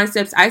with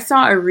concepts? I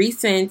saw a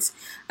recent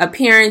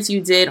appearance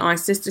you did on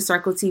Sister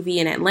Circle TV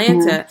in Hmm.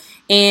 Atlanta,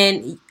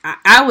 and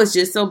I was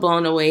just so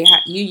blown away. How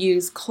you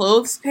use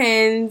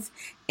clothespins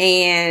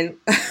and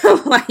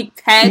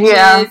like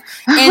Yeah. patches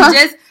and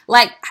just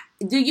like,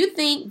 do you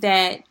think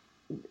that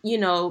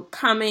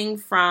coming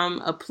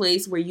from a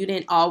place where you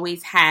didn't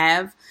always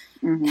have,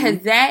 Hmm.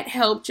 has that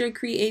helped your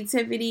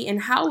creativity?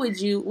 And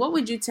what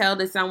would you tell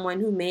to someone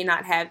who may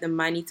not have the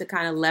money to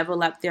kind of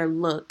level up their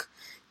look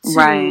to,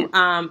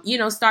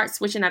 Right. start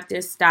switching up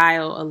their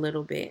style a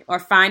little bit or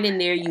finding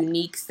their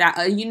unique style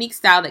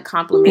that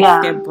complements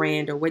Yeah. their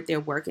brand or what they're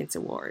working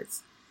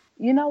towards?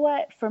 You know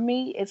what? For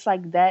me, it's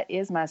like that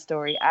is my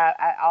story.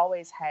 I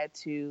always had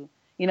to,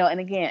 and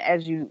again,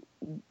 as you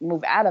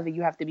move out of it,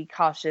 you have to be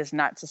cautious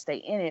not to stay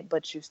in it,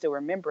 but you still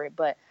remember it.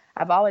 But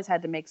I've always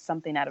had to make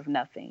something out of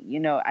nothing.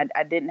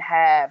 I didn't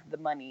have the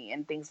money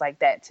and things like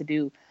that to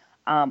do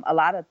a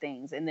lot of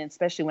things. And then,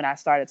 especially when I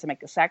started to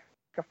make a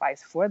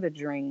sacrifice for the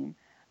dream.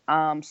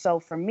 So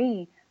for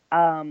me,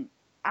 um,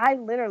 I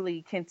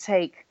literally can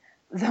take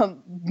the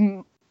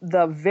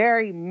the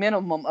very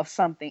minimum of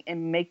something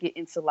and make it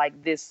into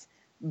like this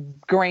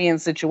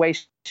grand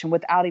situation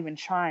without even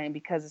trying,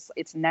 because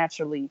it's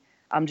naturally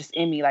just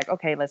in me, like,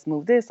 okay, let's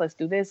move this, let's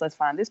do this, let's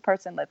find this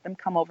person, let them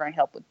come over and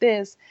help with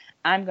this.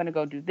 I'm going to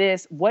go do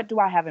this. What do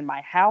I have in my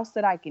house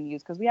that I can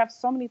use? Because we have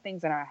so many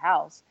things in our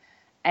house.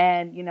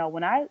 And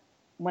when I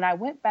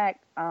went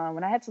back,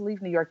 when I had to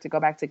leave New York to go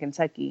back to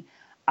Kentucky,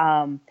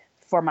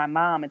 for my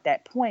mom at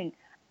that point,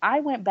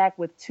 I went back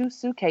with two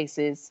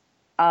suitcases,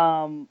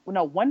 no,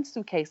 one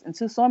suitcase and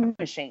two sewing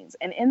machines.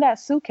 And in that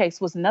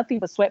suitcase was nothing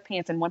but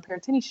sweatpants and one pair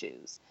of tennis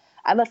shoes.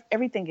 I left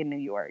everything in New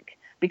York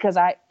because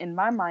in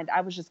my mind, I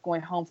was just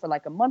going home for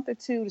like a month or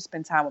two to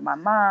spend time with my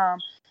mom,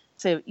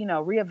 to,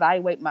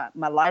 reevaluate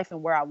my life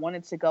and where I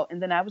wanted to go. And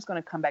then I was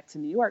going to come back to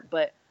New York.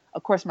 But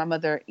of course, my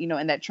mother,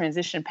 in that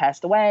transition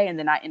passed away. And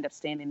then I ended up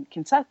staying in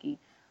Kentucky.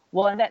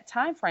 Well, in that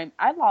time frame,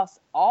 I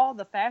lost all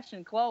the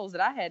fashion clothes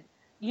that I had,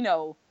 you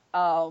know,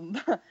 um,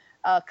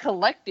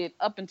 collected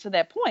up until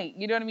that point.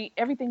 You know what I mean?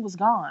 Everything was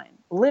gone.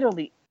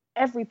 Literally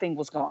everything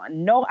was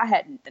gone. No, I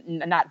had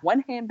not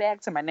one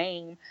handbag to my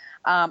name.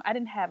 I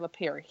didn't have a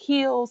pair of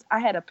heels. I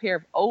had a pair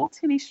of old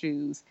tennis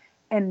shoes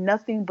and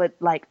nothing but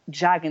like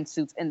jogging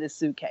suits in this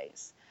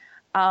suitcase.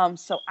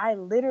 So I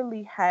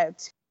literally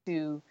had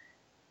to,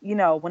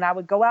 when I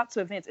would go out to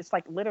events, it's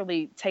like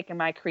literally taking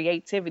my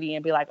creativity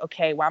and be like,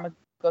 okay, well, I'm going to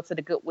go to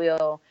the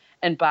Goodwill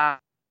and buy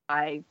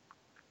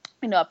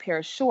a pair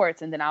of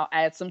shorts, and then I'll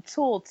add some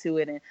tulle to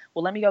it, and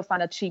well, let me go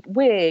find a cheap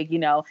wig,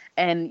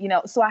 and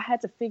so I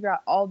had to figure out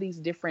all these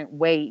different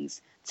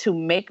ways to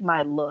make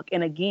my look.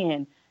 And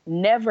again,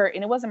 never,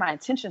 and it wasn't my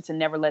intention to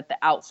never let the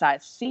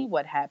outside see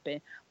what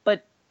happened,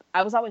 but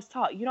I was always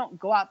taught, you don't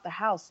go out the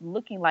house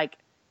looking like,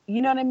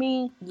 you know what I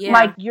mean? Yeah.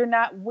 Like you're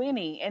not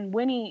winning, and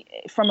winning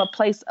from a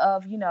place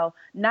of,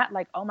 not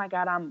like, oh my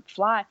God, I'm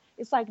fly.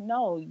 It's like,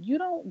 no, you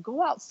don't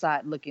go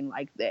outside looking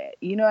like that.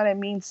 You know what I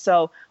mean?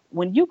 So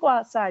when you go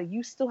outside,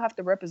 you still have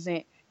to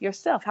represent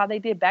yourself, how they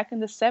did back in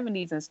the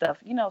 70s and stuff,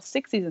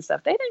 60s and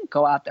stuff. They didn't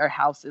go out their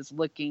houses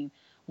looking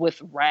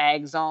with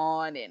rags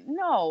on, and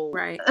no,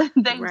 Right.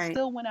 they Right.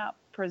 still went out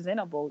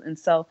presentable. And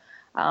so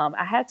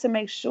I had to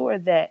make sure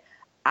that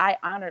I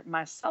honored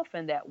myself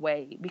in that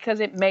way, because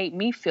it made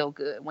me feel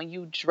good. When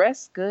you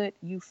dress good,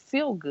 you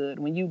feel good.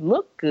 When you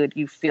look good,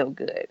 you feel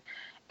good.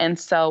 And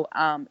so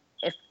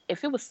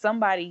if it was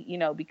somebody,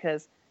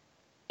 because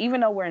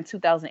even though we're in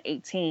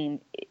 2018,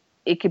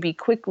 it could be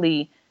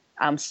quickly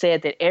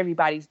said that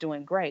everybody's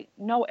doing great.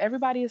 No,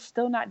 everybody is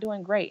still not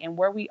doing great. And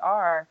where we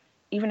are,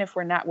 even if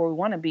we're not where we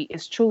want to be,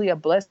 is truly a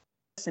blessing,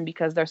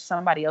 because there's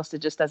somebody else that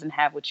just doesn't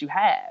have what you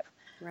have.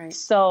 Right.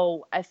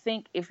 So I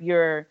think if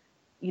you're,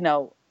 you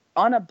know,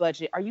 on a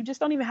budget, or you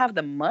just don't even have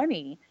the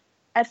money,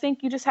 I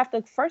think you just have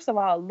to, first of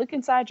all, look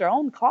inside your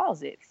own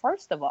closet,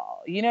 first of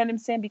all. You know what I'm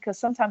saying? Because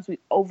sometimes we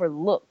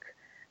overlook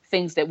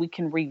things that we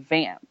can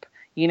revamp.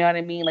 You know what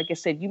I mean? Like I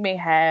said, you may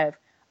have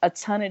a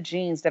ton of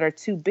jeans that are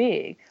too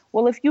big.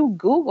 Well, if you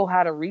Google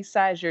how to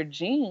resize your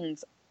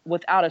jeans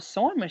without a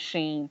sewing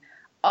machine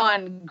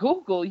on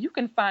Google, you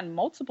can find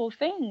multiple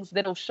things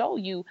that'll show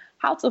you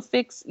how to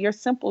fix your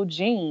simple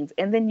jeans.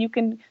 And then you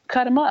can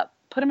cut them up,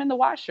 put them in the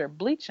washer,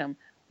 bleach them.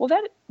 Well,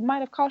 that might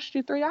have cost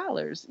you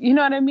 $3. You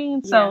know what I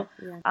mean? Yeah. So,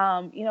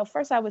 Yeah.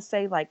 first I would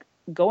say, like,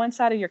 go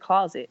inside of your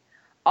closet.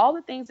 all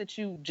the things that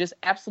you just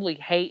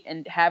absolutely hate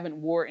and haven't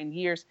wore in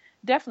years,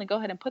 definitely go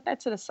ahead and put that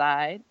to the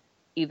side.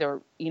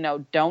 Either,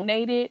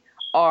 donate it,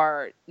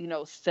 or,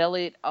 sell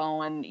it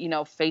on,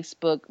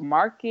 Facebook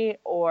Market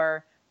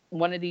or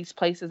one of these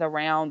places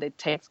around that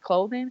takes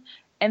clothing.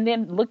 And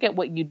then look at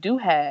what you do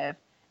have.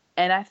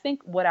 And I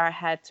think what I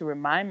had to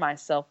remind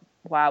myself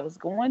while I was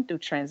going through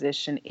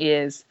transition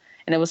is,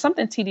 and it was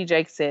something TD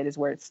Jakes said is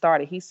where it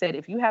started. He said,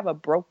 if you have a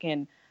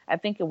broken, I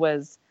think it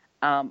was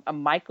a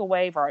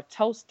microwave or a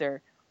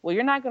toaster, well,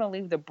 you're not going to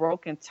leave the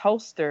broken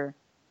toaster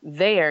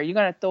there. You're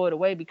going to throw it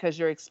away because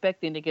you're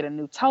expecting to get a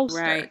new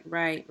toaster.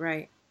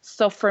 Right.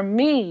 So for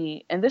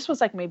me, and this was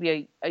like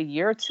maybe a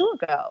year or two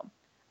ago,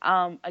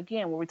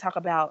 again, when we talk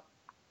about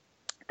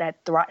that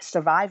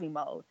surviving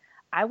mode,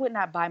 I would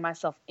not buy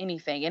myself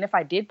anything. And if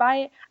I did buy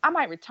it, I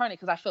might return it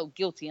because I felt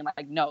guilty and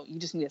like, no, you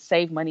just need to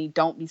save money.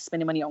 Don't be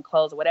spending money on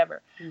clothes or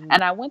whatever. Mm-hmm.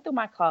 And I went through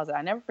my closet.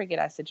 I never forget.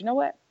 I said, you know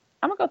what?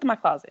 I'm going to go through my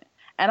closet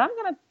and I'm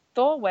going to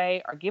throw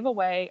away or give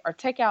away or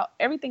take out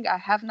everything I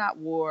have not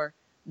wore,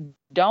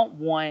 don't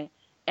want.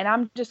 And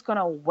I'm just going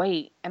to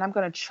wait and I'm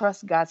going to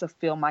trust God to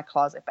fill my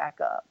closet back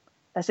up.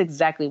 That's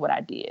exactly what I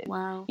did.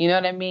 Wow. You know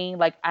what I mean?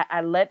 Like I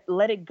let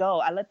it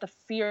go. I let the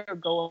fear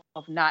go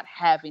of not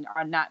having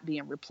or not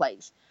being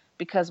replaced.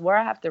 Because where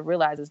I have to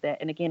realize is that,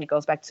 and again, it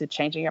goes back to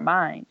changing your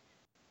mind.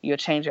 You'll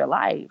change your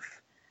life.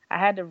 I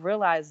had to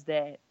realize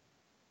that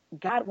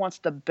God wants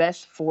the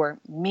best for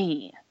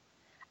me.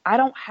 I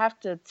don't have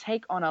to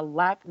take on a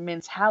lack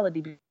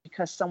mentality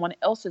because someone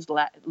else's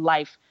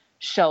life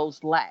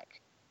shows lack.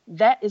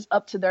 That is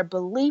up to their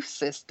belief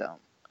system.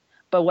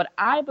 But what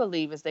I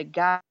believe is that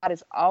God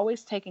is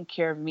always taking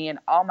care of me and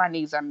all my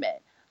needs are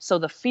met. So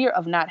the fear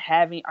of not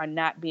having or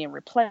not being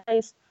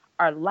replaced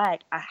or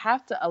lack, I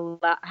have to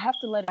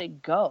let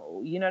it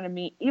go. You know what I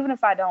mean? Even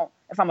if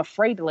I'm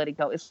afraid to let it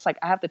go, it's like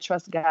I have to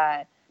trust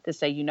God to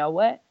say, you know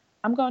what?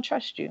 I'm going to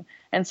trust you.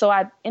 And so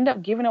I end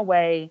up giving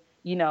away,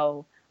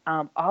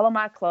 all of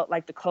my clothes,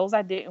 like the clothes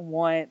I didn't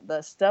want,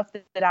 the stuff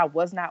that I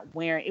was not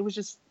wearing. It was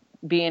just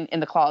being in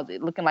the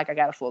closet, looking like I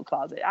got a full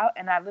closet.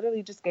 And I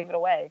literally just gave it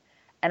away.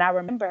 And I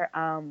remember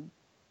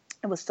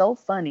it was so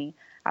funny.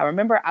 I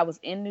remember I was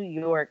in New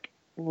York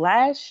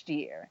last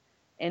year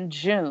in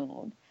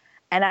June.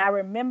 And I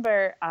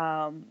remember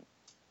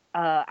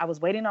I was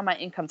waiting on my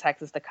income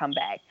taxes to come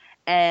back.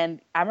 And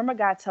I remember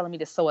God telling me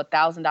to sow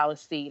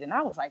 $1,000 seed. And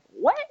I was like,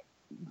 what?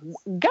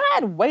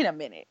 God, wait a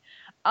minute.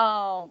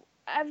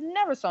 I've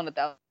never sown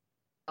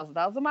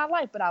 $1,000 in my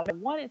life, but I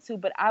wanted to.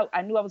 But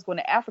I knew I was going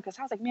to Africa. So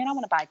I was like, man, I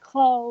want to buy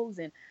clothes.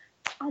 And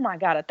oh my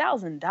God,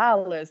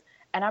 $1,000.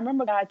 And I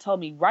remember God told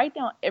me, write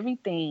down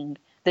everything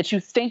that you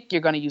think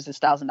you're going to use this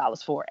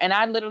 $1,000 for. And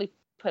I literally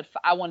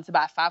I wanted to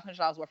buy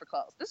 $500 worth of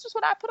clothes. This is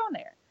what I put on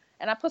there.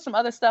 And I put some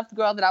other stuff,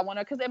 girl, that I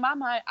wanted, because in my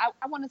mind,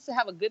 I wanted to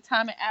have a good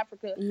time in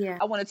Africa. Yeah.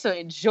 I wanted to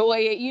enjoy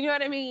it. You know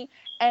what I mean?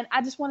 And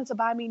I just wanted to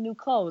buy me new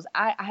clothes.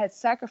 I had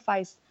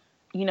sacrificed,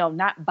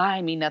 not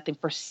buying me nothing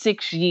for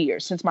 6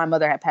 years since my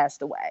mother had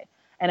passed away.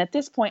 And at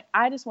this point,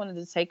 I just wanted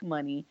to take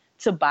money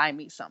to buy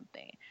me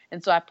something.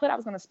 And so I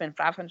was going to spend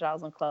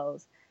 $500 on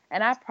clothes.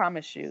 And I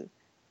promise you,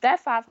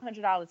 that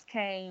 $500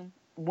 came,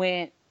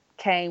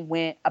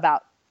 went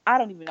about, I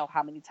don't even know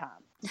how many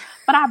times.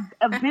 But I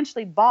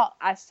eventually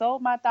I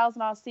sold my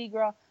 $1,000 seed,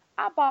 girl.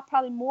 I bought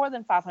probably more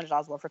than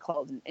 $500 worth of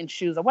clothes and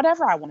shoes or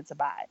whatever I wanted to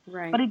buy.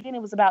 Right. But again,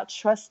 it was about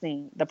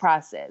trusting the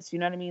process. You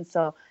know what I mean?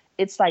 So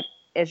it's like,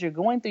 as you're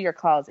going through your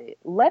closet,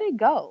 let it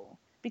go.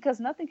 Because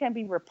nothing can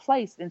be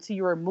replaced until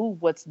you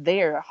remove what's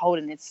there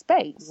holding its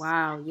space.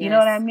 Wow. Yes. You know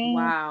what I mean?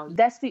 Wow.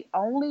 That's the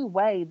only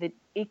way that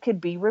it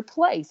could be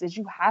replaced, is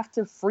you have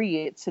to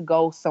free it to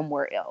go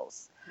somewhere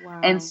else.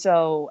 Wow. And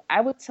so I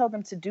would tell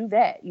them to do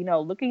that.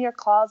 Look in your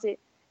closet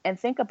and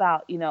think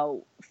about,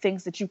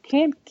 things that you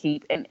can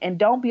keep, and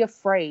don't be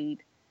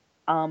afraid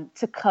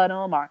to cut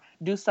them or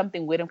do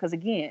something with them. Because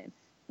again,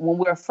 when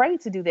we're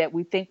afraid to do that,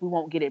 we think we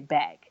won't get it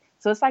back.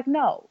 So it's like,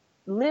 no,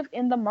 live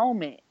in the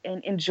moment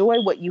and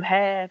enjoy what you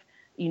have.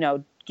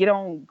 Get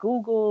on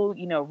Google,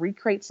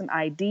 recreate some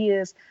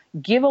ideas,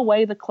 give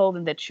away the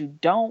clothing that you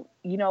don't,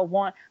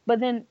 want, but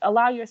then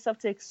allow yourself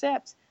to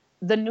accept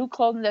the new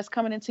clothing that's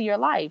coming into your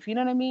life. You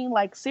know what I mean?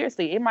 Like,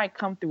 seriously, it might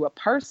come through a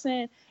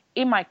person.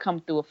 It might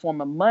come through a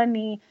form of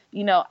money.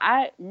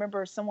 I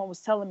remember someone was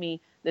telling me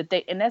that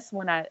and that's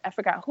when I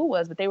forgot who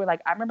was, but they were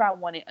like, I remember I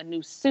wanted a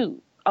new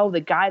suit. Oh,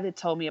 the guy that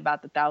told me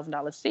about the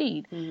 $1,000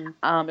 seed.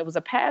 Mm-hmm. It was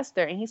a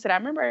pastor. And he said, I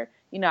remember,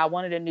 I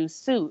wanted a new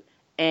suit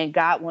and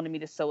God wanted me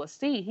to sow a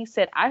seed. He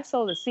said, I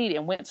sowed a seed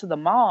and went to the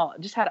mall,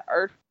 just had an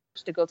urge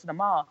to go to the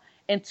mall.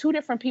 And 2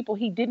 different people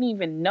he didn't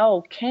even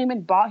know came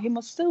and bought him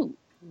a suit.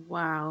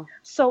 Wow.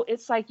 So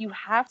it's like you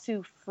have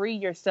to free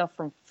yourself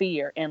from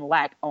fear and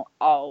lack on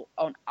all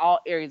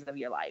areas of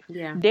your life.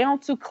 Yeah. Down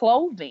to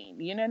clothing.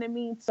 You know what I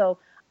mean? So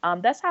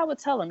that's how I would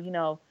tell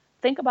them,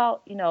 think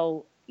about,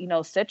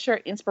 set your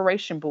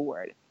inspiration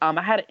board.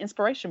 I had an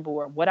inspiration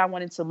board, what I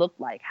wanted to look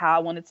like, how I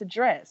wanted to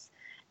dress.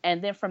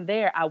 And then from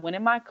there, I went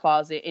in my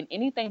closet, and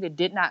anything that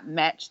did not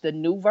match the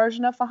new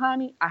version of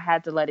Fahani, I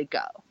had to let it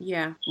go.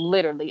 Yeah.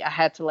 Literally, I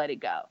had to let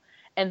it go.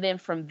 And then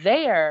from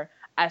there,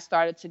 I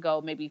started to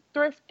go maybe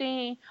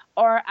thrifting,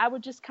 or I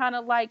would just kind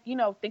of like,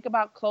 think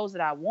about clothes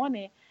that I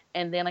wanted.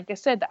 And then, like I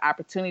said, the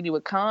opportunity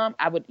would come.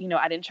 I would,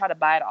 I didn't try to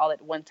buy it all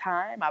at one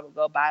time. I would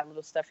go buy a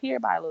little stuff here,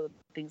 buy a little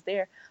things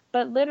there.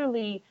 But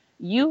literally,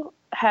 you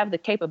have the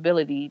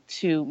capability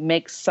to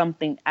make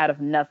something out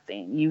of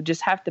nothing. You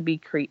just have to be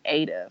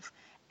creative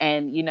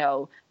and,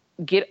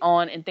 get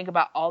on and think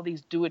about all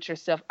these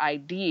do-it-yourself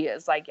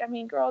ideas. Like, I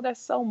mean, girl, there's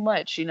so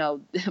much,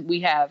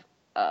 we have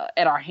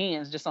at our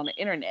hands just on the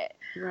internet.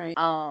 Right.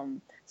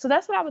 So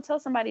that's what I would tell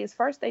somebody is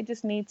first they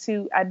just need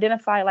to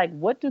identify, like,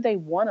 what do they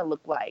want to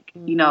look like?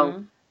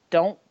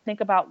 Don't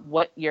think about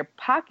what your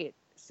pocket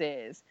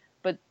says,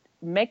 but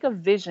make a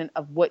vision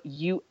of what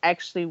you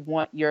actually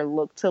want your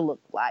look to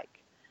look like.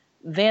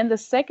 Then the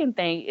second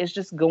thing is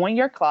just go in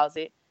your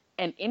closet,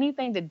 and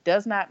anything that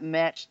does not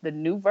match the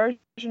new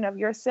version of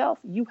yourself,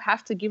 you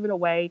have to give it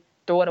away,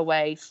 throw it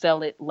away,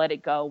 sell it, let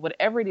it go.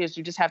 Whatever it is,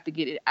 you just have to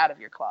get it out of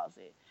your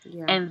closet.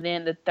 Yeah. And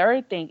then the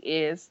third thing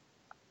is,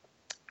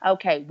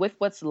 okay, with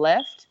what's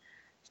left,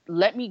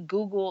 let me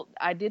Google.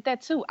 I did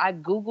that too. I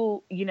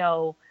Google,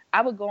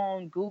 I would go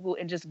on Google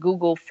and just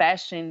Google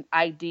fashion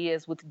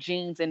ideas with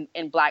jeans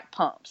and black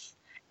pumps.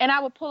 And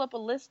I would pull up a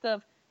list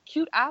of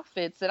cute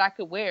outfits that I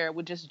could wear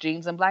with just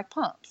jeans and black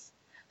pumps.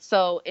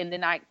 So, and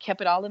then I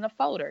kept it all in a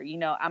folder.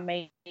 I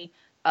may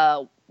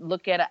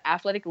look at an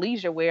athletic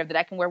leisure wear that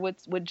I can wear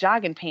with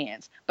jogging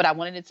pants, but I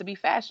wanted it to be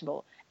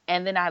fashionable.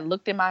 And then I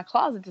looked in my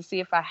closet to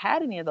see if I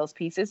had any of those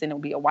pieces, and it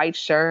would be a white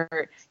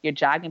shirt, your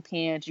jogging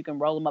pants. You can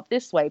roll them up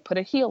this way, put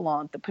a heel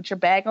on, put your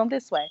bag on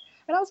this way.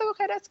 And I was like,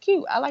 okay, that's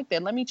cute. I like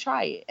that. Let me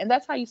try it. And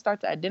that's how you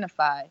start to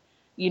identify,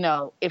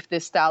 if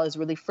this style is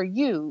really for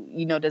you.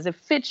 Does it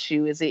fit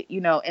you? Is it,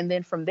 and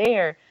then from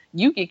there,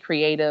 you get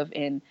creative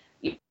and,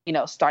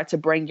 start to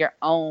bring your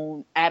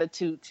own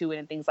attitude to it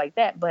and things like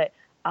that. But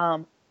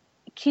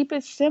keep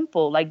it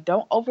simple. Like,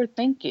 don't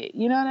overthink it.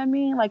 You know what I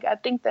mean? Like, I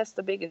think that's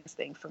the biggest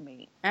thing for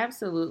me.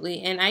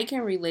 Absolutely. And I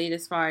can relate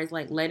as far as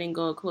like letting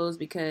go of clothes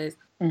because,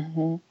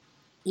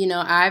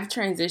 I've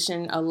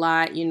transitioned a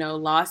lot,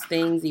 lost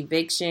things,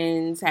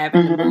 evictions,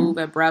 having to move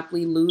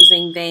abruptly,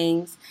 losing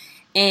things.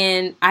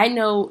 And I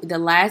know the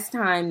last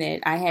time that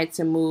I had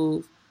to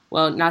move,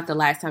 well, not the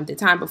last time, the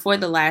time before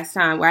the last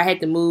time where I had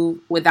to move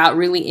without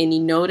really any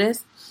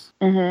notice,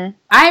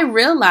 I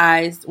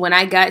realized when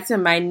I got to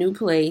my new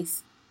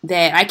place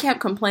that I kept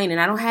complaining,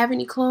 I don't have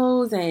any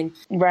clothes and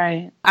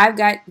I've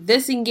got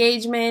this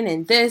engagement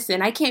and this,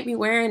 and I can't be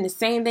wearing the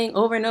same thing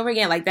over and over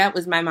again. Like, that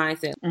was my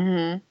mindset.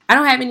 I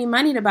don't have any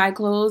money to buy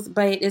clothes,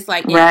 but it's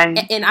like,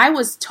 and I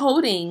was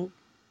toting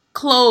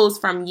clothes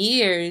from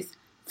years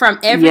from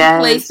every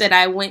place that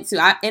I went to.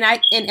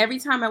 And every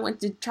time I went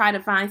to try to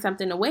find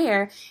something to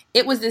wear,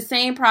 it was the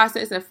same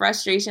process of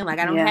frustration. Like,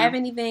 I don't have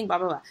anything, blah,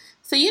 blah, blah.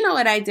 So you know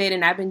what I did,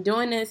 and I've been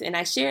doing this, and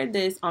I shared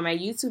this on my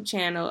YouTube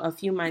channel a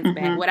few months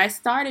back. What I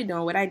started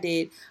doing, what I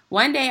did,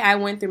 one day I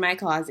went through my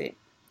closet,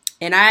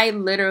 and I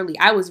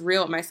was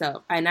real with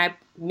myself, and I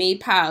made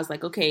piles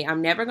like, okay,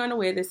 I'm never going to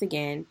wear this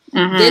again.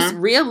 This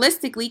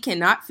realistically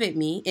cannot fit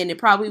me, and it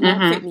probably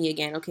won't fit me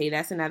again. Okay,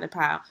 that's another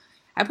pile.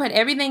 I put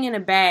everything in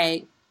a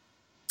bag,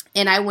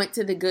 and I went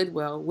to the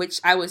Goodwill, which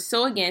I was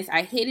so against.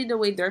 I hated the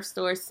way thrift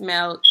stores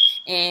smelled,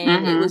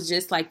 and it was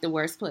just like the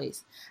worst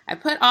place. I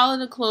put all of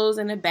the clothes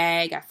in a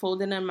bag. I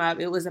folded them up.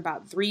 It was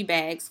about 3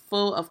 bags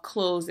full of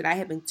clothes that I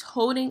had been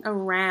toting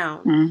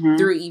around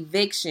through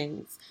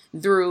evictions,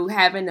 through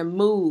having to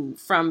move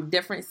from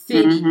different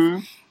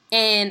cities.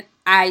 And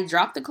I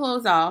dropped the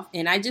clothes off,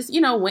 and I just,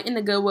 went in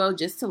the Goodwill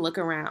just to look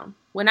around.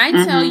 When I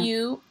tell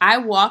you, I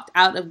walked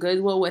out of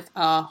Goodwill with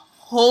a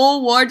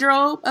whole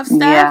wardrobe of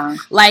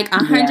stuff, like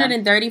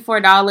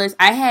 $134.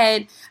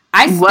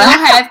 I still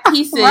have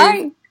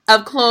pieces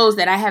of clothes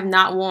that I have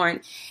not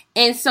worn.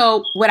 And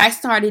so what I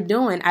started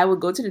doing, I would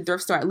go to the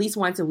thrift store at least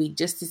once a week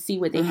just to see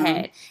what they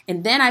had.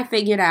 And then I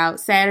figured out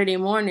Saturday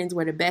mornings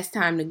were the best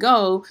time to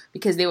go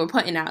because they were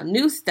putting out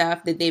new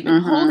stuff that they've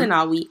been holding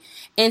all week.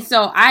 And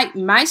so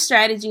my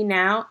strategy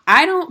now,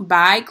 I don't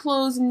buy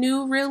clothes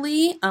new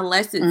really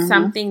unless it's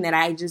something that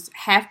I just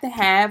have to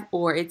have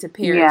or it's a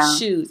pair of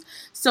shoes.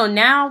 So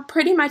now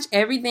pretty much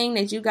everything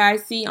that you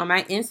guys see on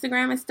my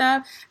Instagram and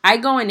stuff, I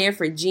go in there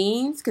for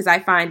jeans because I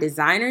find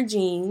designer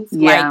jeans,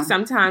 like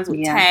sometimes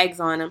with tags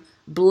on them,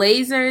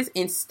 blazers,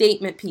 and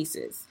statement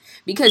pieces.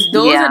 Because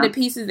those are the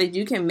pieces that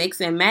you can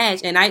mix and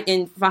match. And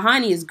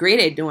Fahani is great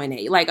at doing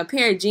it. Like a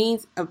pair of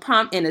jeans, a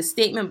pump, and a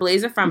statement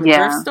blazer from a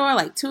thrift store,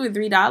 like $2 or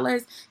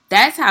 $3.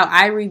 That's how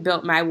I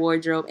rebuilt my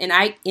wardrobe. And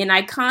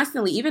I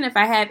constantly, even if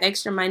I have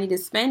extra money to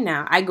spend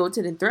now, I go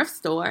to the thrift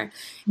store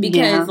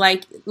because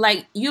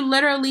like you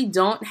literally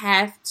don't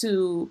have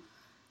to,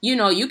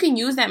 you can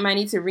use that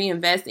money to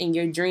reinvest in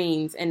your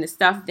dreams and the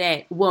stuff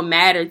that will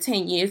matter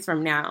 10 years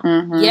from now.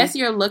 Yes,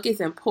 your look is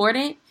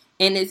important.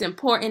 And it's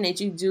important that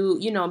you do,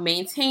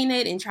 maintain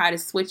it and try to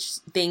switch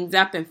things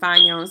up and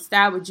find your own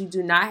style. But you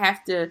do not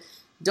have to,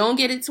 don't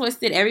get it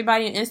twisted.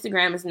 Everybody on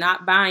Instagram is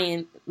not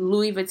buying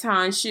Louis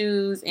Vuitton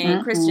shoes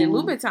and Christian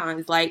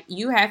Louboutins. Like,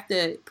 you have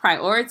to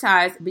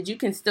prioritize, but you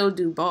can still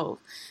do both.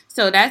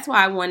 So that's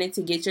why I wanted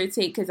to get your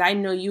take, because I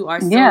know you are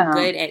so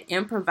good at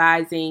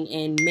improvising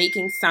and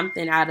making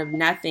something out of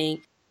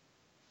nothing.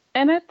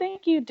 And I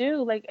think you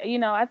do. Like,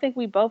 I think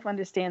we both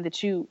understand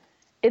that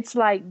it's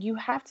like you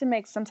have to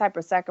make some type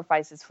of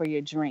sacrifices for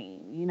your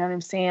dream. You know what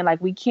I'm saying?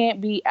 Like, we can't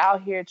be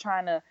out here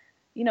trying to,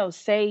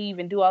 save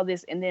and do all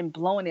this and then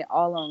blowing it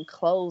all on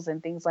clothes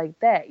and things like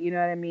that. You know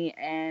what I mean?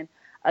 And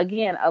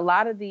again, a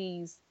lot of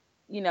these,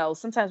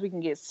 sometimes we can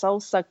get so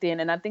sucked in.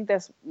 And I think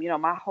that's,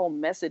 my whole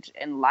message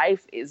in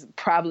life is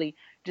probably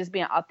just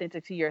being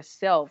authentic to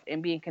yourself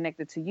and being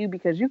connected to you,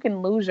 because you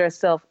can lose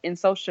yourself in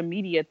social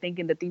media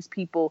thinking that these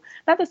people,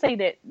 not to say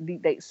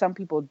that some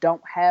people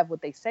don't have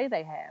what they say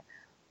they have,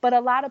 but a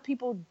lot of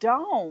people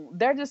don't.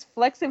 They're just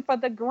flexing for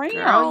the gram.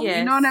 Girl, yes.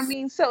 You know what I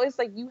mean? So it's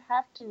like you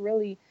have to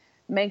really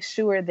make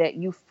sure that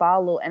you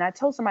follow. And I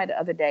told somebody the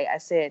other day, I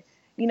said,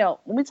 when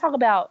we talk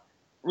about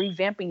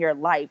revamping your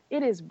life,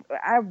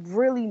 I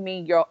really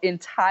mean your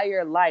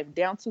entire life,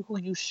 down to who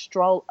you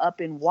stroll up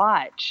and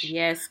watch.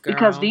 Yes, girl.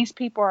 Because these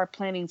people are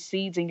planting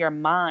seeds in your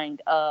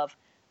mind of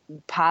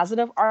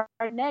positive or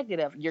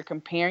negative. You're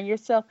comparing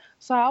yourself.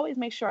 So I always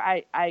make sure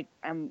I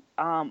am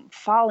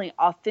following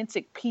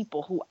authentic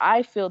people who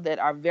I feel that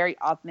are very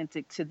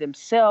authentic to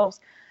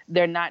themselves.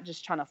 They're not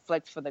just trying to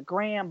flex for the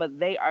gram, but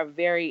they are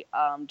very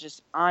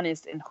just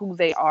honest in who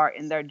they are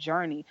in their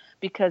journey,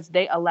 because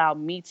they allow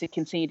me to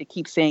continue to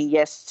keep saying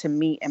yes to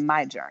me and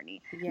my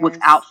journey. Yes.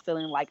 Without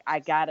feeling like I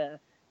gotta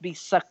be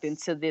sucked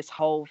into this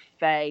whole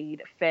phase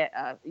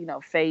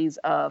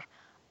of,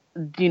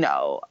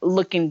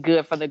 looking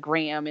good for the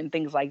gram and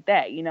things like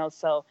that,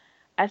 So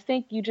I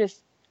think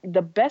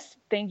the best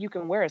thing you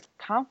can wear is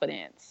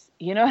confidence.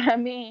 You know what I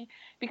mean?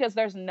 Because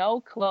there's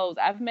no clothes.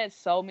 I've met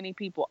so many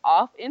people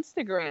off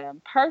Instagram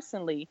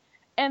personally,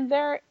 and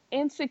they're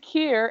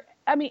insecure.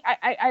 I mean,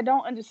 I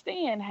don't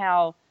understand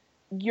how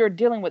you're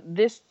dealing with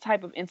this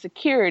type of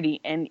insecurity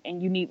and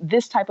you need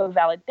this type of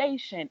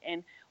validation.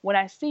 And when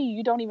I see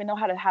you don't even know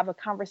how to have a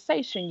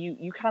conversation,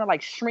 you kind of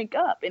like shrink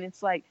up, and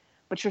it's like,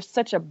 but you're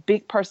such a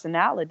big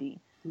personality.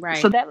 Right.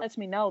 So that lets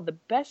me know the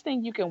best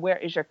thing you can wear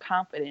is your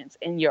confidence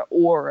and your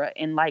aura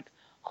and like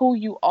who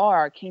you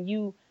are. Can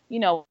you,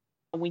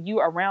 when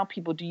you're around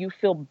people, do you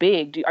feel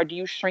big? Or do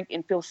you shrink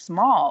and feel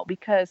small?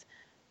 Because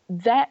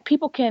that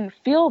people can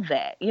feel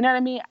that. You know what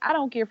I mean? I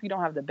don't care if you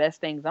don't have the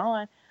best things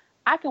on.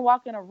 I can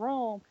walk in a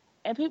room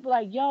and people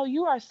are like, yo,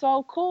 you are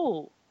so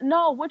cool.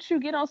 No, what you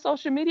get on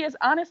social media is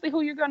honestly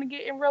who you're going to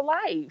get in real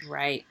life.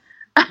 Right.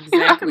 Exactly. You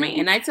know what I mean?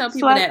 And I tell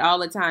people that all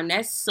the time.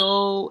 That's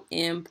so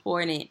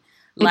important.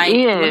 Like,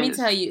 let me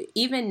tell you,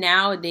 even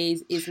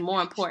nowadays, it's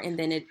more important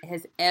than it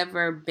has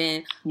ever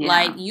been. Yeah.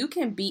 Like,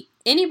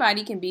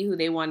 anybody can be who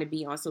they want to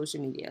be on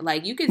social media.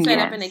 Like, you can set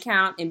up an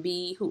account and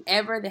be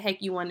whoever the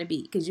heck you want to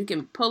be, because you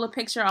can pull a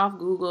picture off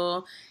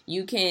Google.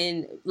 You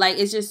can,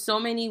 it's just so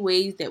many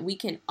ways that we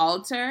can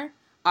alter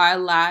our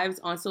lives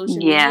on social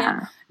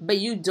media, but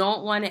you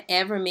don't want to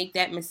ever make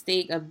that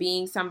mistake of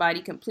being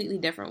somebody completely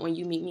different when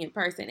you meet me in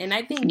person. And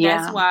I think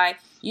that's why,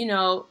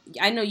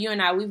 I know you and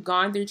I, we've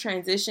gone through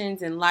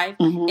transitions in life,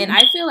 and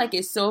I feel like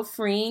it's so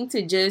freeing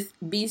to just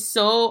be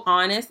so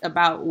honest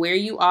about where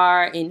you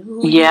are and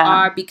who you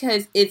are,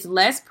 because it's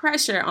less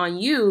pressure on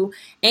you.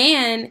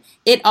 And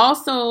it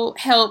also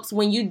helps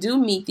when you do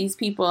meet these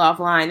people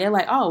offline. They're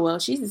like, oh, well,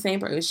 she's the same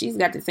person. She's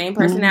got the same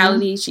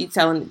personality. She's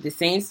telling the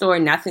same story.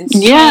 Nothing's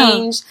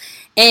changed.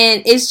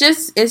 And it's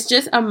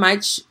just a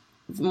much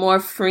more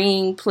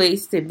freeing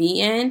place to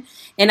be in.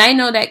 And I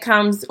know that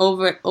comes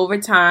over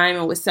time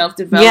and with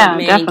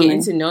self-development and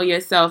getting to know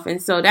yourself.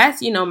 And so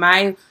that's,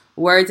 my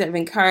words of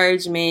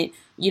encouragement.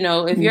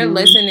 If you're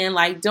listening,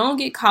 don't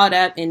get caught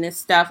up in this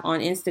stuff on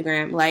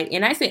Instagram.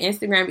 And I say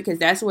Instagram because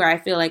that's where I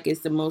feel like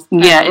it's the most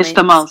prevalent. Yeah, it's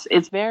the most.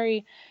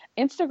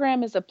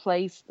 Instagram is a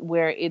place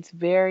where it's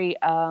very,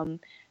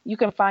 you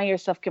can find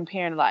yourself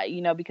comparing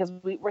because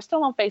we're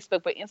still on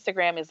Facebook, but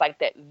Instagram is like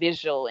that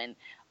visual and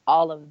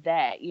all of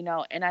that,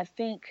 and I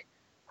think,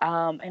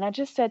 and I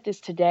just said this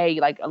today,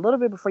 like a little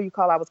bit before you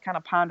call, I was kind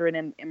of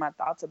pondering in my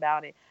thoughts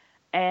about it.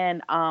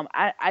 And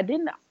I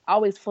didn't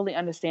always fully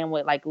understand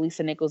what like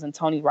Lisa Nichols and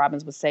Tony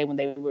Robbins would say when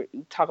they would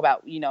talk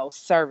about,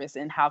 service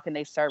and how can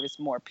they service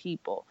more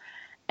people.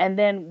 And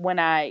then when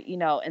I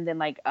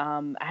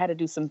had to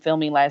do some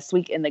filming last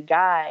week, and the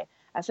guy,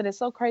 I said, it's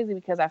so crazy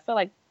because I feel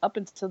like up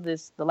until the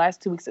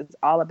last 2 weeks, it's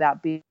all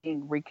about being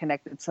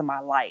reconnected to my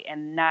light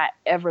and not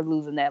ever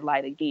losing that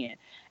light again.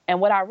 And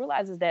what I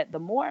realize is that the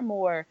more and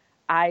more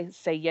I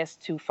say yes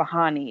to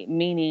Fahani,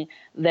 meaning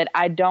that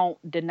I don't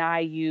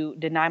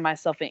deny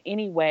myself in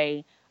any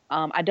way.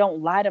 I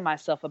don't lie to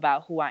myself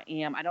about who I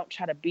am. I don't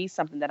try to be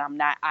something that I'm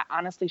not. I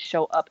honestly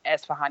show up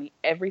as Fahani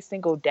every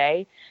single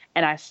day,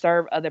 and I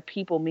serve other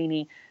people,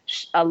 meaning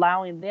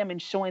allowing them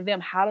and showing them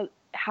how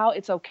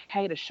it's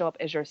okay to show up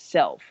as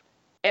yourself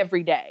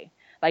every day.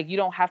 Like, you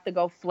don't have to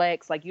go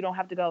flex. Like, you don't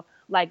have to go,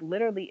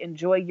 literally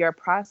enjoy your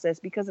process,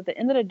 because at the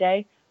end of the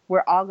day,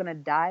 we're all going to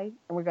die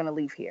and we're going to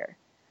leave here.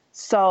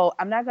 So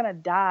I'm not going to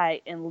die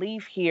and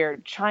leave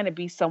here trying to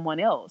be someone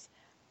else.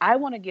 I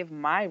want to give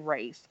my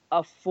race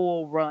a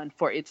full run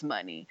for its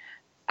money.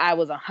 I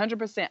was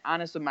 100%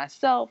 honest with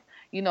myself.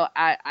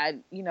 I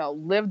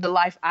lived the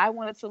life I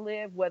wanted to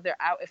live,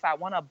 if I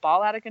want to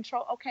ball out of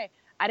control. Okay.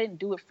 I didn't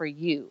do it for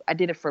you. I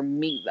did it for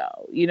me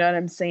though. You know what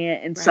I'm saying?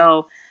 And Right.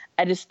 so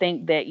I just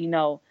think that,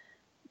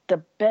 the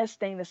best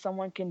thing that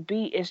someone can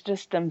be is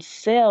just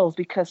themselves,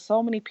 because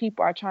so many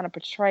people are trying to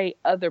portray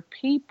other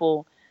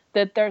people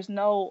that there's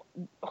no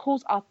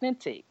who's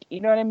authentic.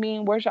 You know what I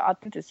mean? Where's your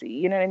authenticity?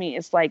 You know what I mean?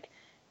 It's like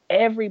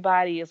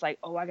everybody is like,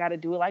 oh, I got to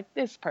do it like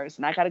this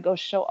person. I got to go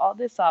show all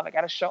this off. I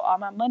got to show all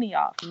my money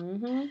off.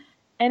 Mm-hmm.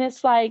 And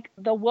it's like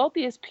the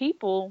wealthiest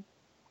people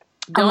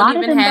don't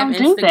even have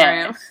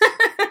Instagram.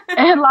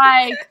 And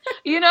like,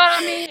 you know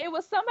what I mean? It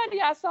was somebody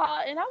I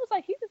saw and I was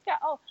like,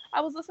 I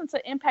was listening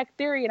to Impact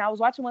Theory and I was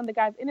watching one of the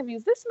guys'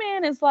 interviews. This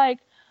man is like,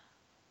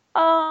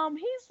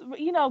 he's,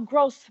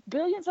 grossed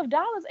billions of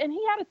dollars and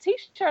he had a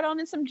t-shirt on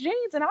and some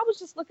jeans. And I was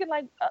just looking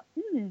like,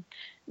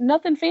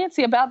 nothing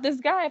fancy about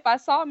this guy. If I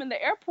saw him in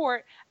the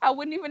airport, I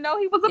wouldn't even know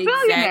he was a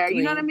billionaire.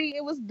 You know what I mean?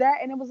 It was that.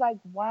 And it was like,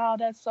 wow,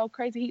 that's so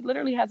crazy. He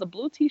literally has a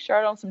blue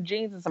t-shirt on, some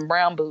jeans and some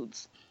brown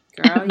boots.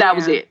 Girl, that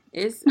was it.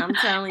 I'm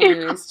telling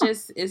you, it's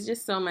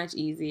just so much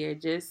easier.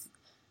 Just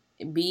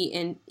be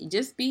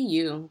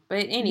you.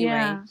 But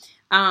anyway,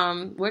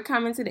 we're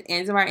coming to the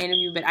end of our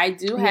interview, but I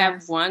do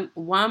have one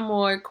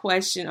more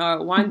question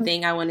or one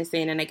thing I want to say,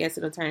 and then I guess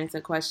it'll turn into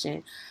a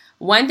question.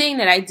 One thing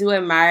that I do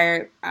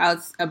admire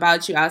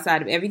about you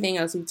outside of everything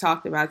else we've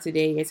talked about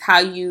today is how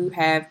you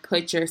have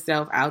put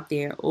yourself out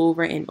there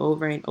over and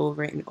over and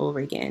over and over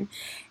again.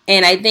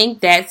 And I think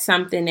that's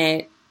something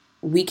that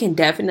we can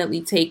definitely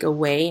take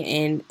away.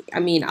 And I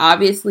mean,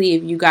 obviously,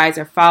 if you guys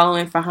are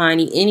following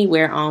Fahani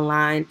anywhere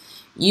online,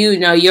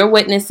 you're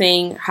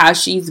witnessing how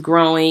she's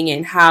growing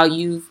and how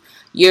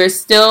you're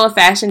still a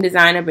fashion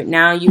designer, but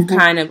now you've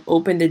kind of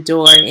opened the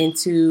door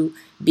into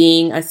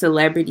being a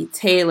celebrity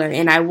tailor.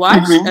 And I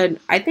watched,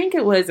 I think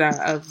it was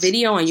a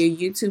video on your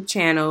YouTube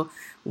channel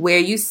where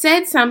you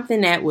said something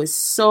that was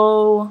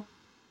so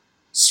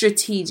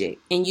strategic.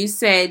 And you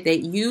said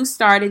that you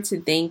started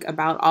to think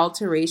about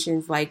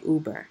alterations like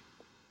Uber.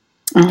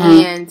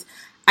 And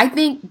I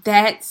think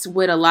that's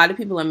what a lot of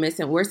people are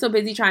missing. We're so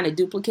busy trying to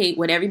duplicate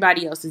what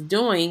everybody else is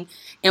doing,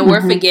 and we're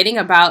forgetting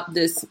about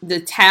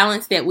the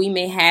talents that we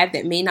may have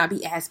that may not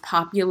be as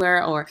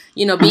popular, or,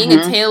 being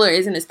a tailor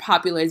isn't as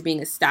popular as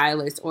being a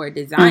stylist or a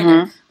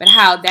designer, but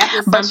how that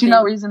was something.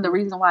 But the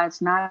reason why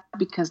it's not,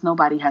 because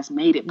nobody has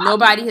made it popular.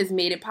 Nobody has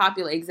made it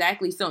popular,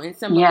 exactly. So in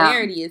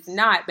similarity, it's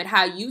not, but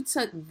how you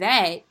took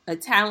that, a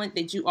talent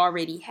that you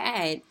already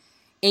had,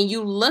 and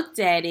you looked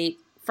at it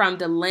from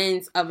the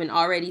lens of an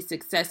already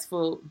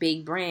successful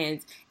big brand.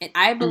 And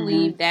I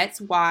believe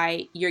that's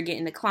why you're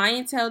getting the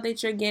clientele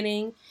that you're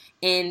getting,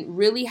 and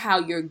really how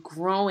you're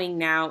growing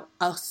now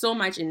so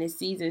much in this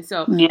season.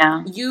 So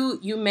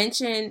you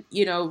mentioned,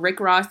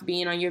 Rick Ross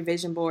being on your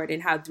vision board,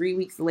 and how 3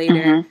 weeks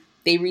later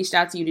they reached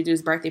out to you to do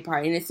his birthday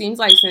party. And it seems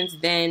like since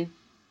then,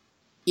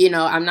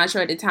 I'm not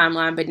sure of the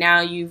timeline, but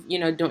now you've,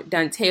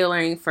 done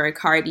tailoring for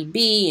Cardi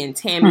B and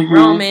Tammy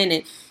Roman.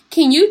 And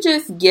can you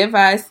just give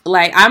us,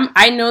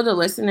 I know the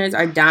listeners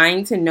are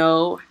dying to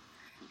know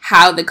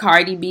how the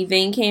Cardi B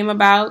thing came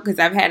about, because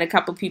I've had a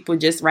couple people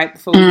just right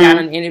before we got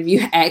on the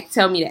interview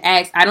tell me to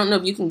ask. I don't know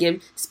if you can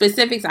give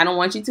specifics. I don't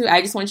want you to.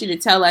 I just want you to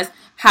tell us,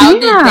 how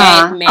did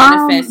that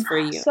manifest for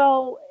you?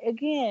 So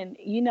again,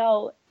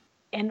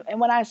 and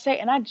when I say,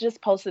 and I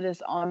just posted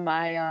this on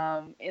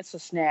my Insta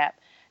Snap,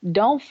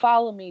 don't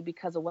follow me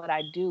because of what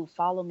I do.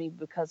 Follow me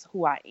because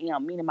who I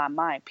am, meaning my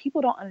mind.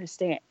 People don't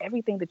understand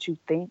everything that you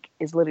think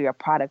is literally a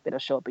product that'll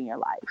show up in your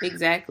life.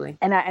 Exactly.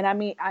 And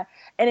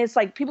it's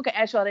like, people can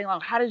ask you all day long,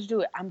 how did you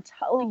do it? I'm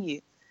telling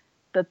you,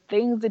 the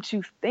things that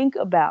you think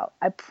about,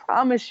 I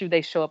promise you,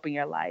 they show up in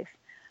your life.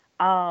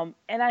 And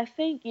I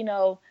think,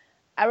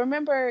 I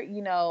remember,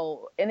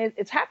 and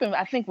it's happened,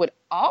 I think, with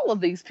all of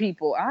these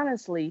people,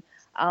 honestly.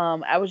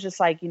 I was just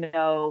like,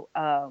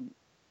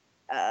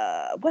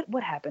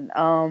 what happened?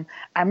 I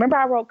remember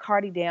I wrote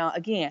Cardi down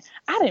again.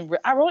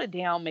 I wrote it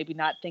down, maybe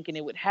not thinking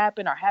it would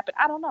happen or happen.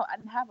 I don't know. I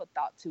didn't have a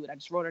thought to it. I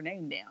just wrote her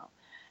name down.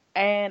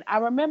 And I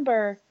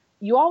remember,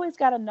 you always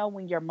got to know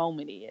when your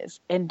moment is,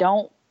 and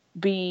don't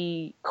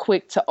be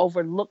quick to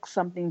overlook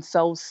something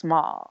so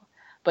small.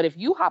 But if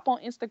you hop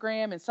on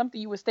Instagram and something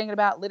you was thinking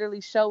about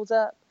literally shows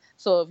up.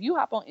 So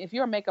if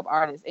you're a makeup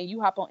artist and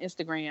you hop on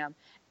Instagram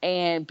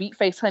and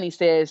Beatface Honey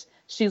says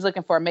she's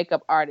looking for a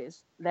makeup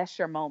artist, that's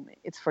your moment.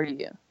 It's for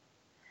you.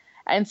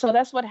 And so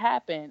that's what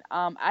happened.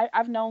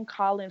 I've known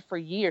Colin for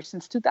years,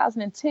 since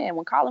 2010,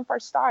 when Colin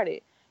first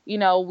started.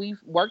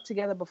 We've worked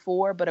together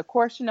before, but of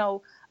course,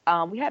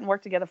 we hadn't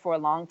worked together for a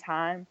long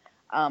time.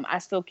 I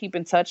still keep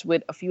in touch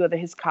with a few of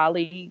his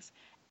colleagues.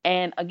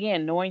 And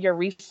again, knowing your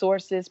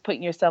resources,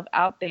 putting yourself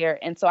out there.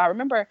 And so I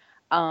remember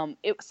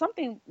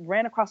something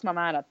ran across my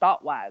mind,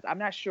 thought-wise. I'm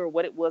not sure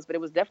what it was, but it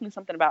was definitely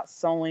something about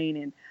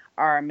sewing,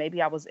 or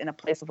maybe I was in a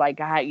place of like,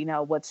 God,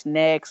 what's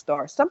next,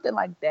 or something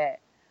like that.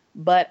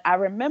 But I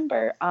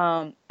remember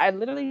I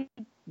literally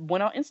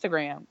went on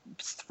Instagram.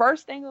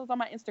 First thing that was on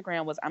my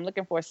Instagram was, I'm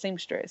looking for a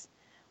seamstress.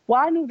 Well,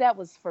 I knew that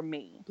was for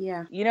me.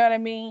 Yeah. You know what I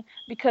mean?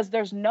 Because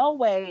there's no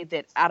way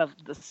that out of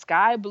the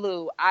sky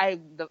blue, as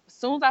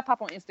soon as I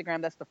pop on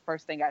Instagram, that's the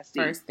first thing I see.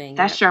 First thing.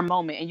 That's Yep. your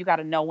moment, and you got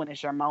to know when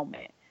it's your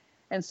moment.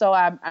 And so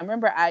I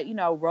remember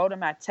wrote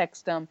him, I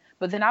text him,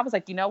 but then I was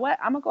like, you know what?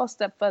 I'm gonna go a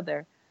step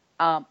further.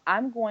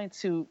 I'm going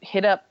to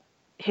hit up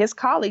his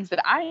colleagues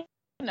that I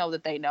know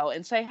that they know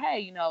and say,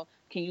 hey,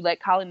 can you let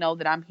Colin know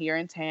that I'm here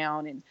in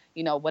town and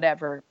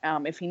whatever,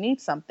 if he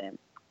needs something.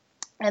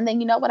 And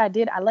then you know what I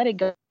did? I let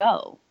it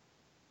go.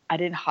 I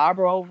didn't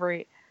harbor over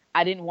it.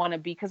 I didn't want to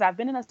be, because I've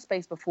been in a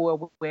space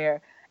before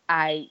where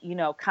I,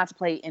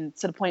 contemplate, and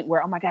to the point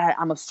where, oh my God,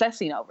 I'm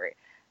obsessing over it.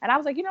 And I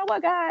was like, you know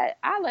what, God,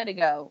 I let it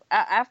go.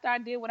 After I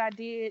did what I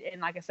did,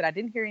 and like I said, I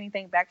didn't hear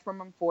anything back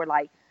from him for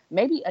like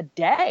maybe a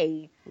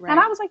day. Right. And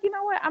I was like, you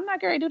know what, I'm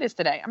not going to do this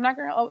today. I'm not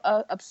going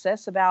to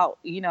obsess about,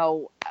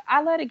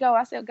 I let it go.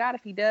 I said, God,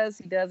 if he does,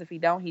 he does. If he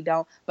don't, he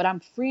don't. But I'm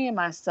freeing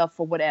myself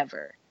for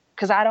whatever,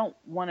 because I don't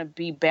want to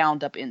be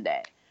bound up in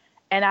that.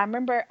 And I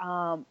remember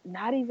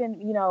not even,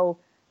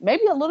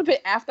 maybe a little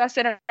bit after I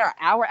said it, or an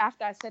hour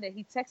after I said it,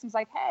 he texted me,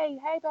 like, hey,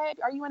 babe,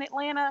 are you in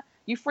Atlanta?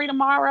 You free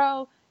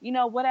tomorrow?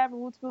 Whatever,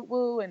 woo, woo,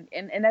 woo.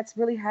 And that's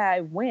really how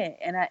I went.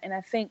 And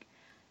I think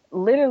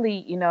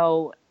literally,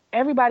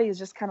 everybody is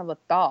just kind of a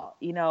thought,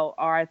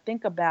 or I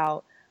think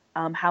about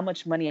how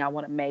much money I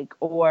want to make.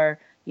 Or,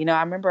 I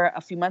remember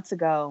a few months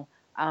ago,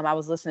 I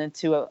was listening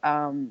to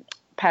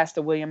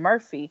Pastor William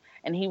Murphy,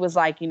 and he was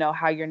like,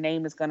 how your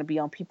name is going to be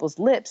on people's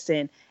lips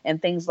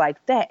and things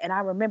like that. And I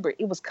remember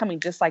it was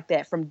coming just like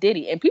that from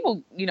Diddy. And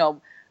people,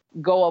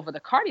 go over the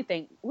Cardi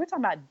thing. We're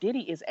talking about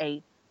Diddy is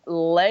a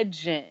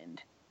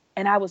legend.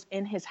 And I was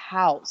in his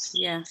house,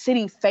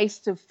 sitting face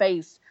to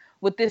face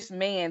with this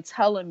man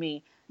telling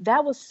me.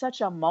 That was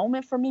such a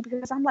moment for me,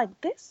 because I'm like,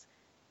 this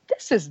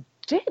is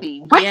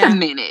Diddy. Wait a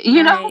minute,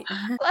 know?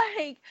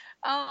 Like,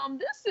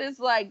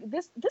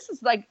 this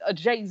is like a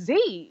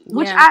Jay-Z,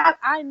 which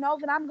I know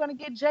that I'm going to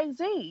get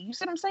Jay-Z. You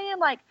see what I'm saying?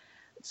 Like,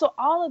 so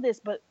all of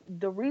this, but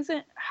the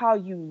reason how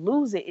you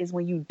lose it is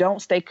when you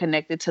don't stay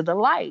connected to the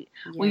light,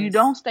 when you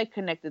don't stay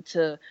connected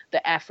to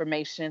the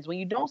affirmations, when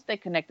you don't stay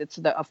connected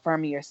to the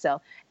affirming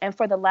yourself. And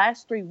for the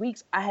last 3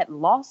 weeks, I had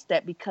lost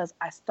that, because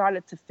I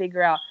started to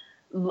figure out,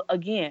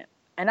 again,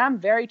 and I'm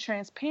very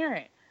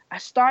transparent, I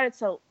started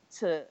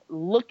to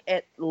look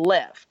at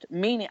left,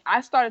 meaning I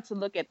started to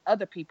look at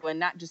other people and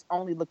not just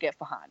only look at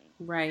Fahani.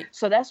 Right.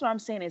 So that's what I'm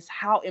saying is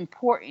how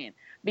important,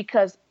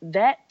 because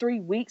that 3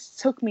 weeks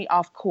took me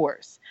off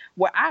course,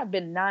 where I've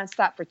been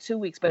nonstop for 2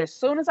 weeks. But as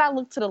soon as I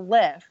looked to the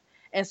left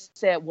and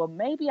said, well,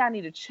 maybe I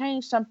need to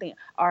change something,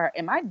 or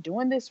am I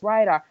doing this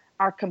right?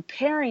 Or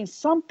comparing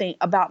something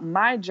about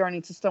my journey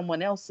to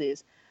someone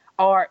else's,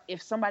 or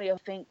if somebody will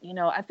think,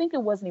 I think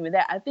it wasn't even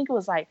that. I think it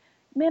was like,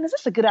 man, is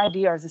this a good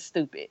idea or is this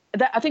stupid?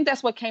 I think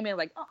that's what came in,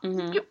 like, oh,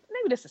 maybe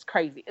this is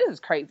crazy. This is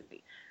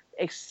crazy.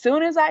 As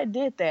soon as I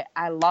did that,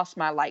 I lost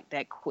my light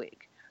that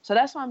quick. So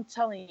that's why I'm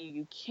telling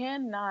you,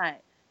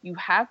 you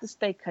have to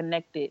stay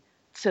connected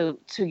to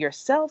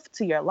yourself,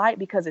 to your light,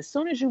 because as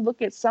soon as you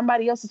look at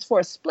somebody else's for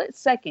a split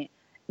second,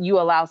 you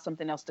allow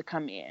something else to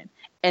come in,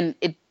 and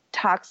it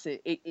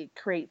toxic. It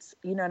creates,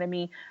 you know what I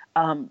mean?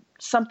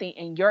 Something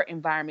in your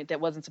environment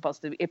that wasn't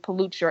supposed to be. It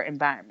pollutes your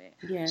environment.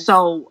 Yes.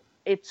 So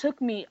it took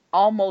me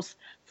almost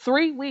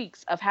 3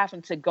 weeks of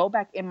having to go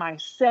back in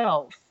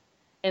myself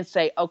and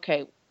say,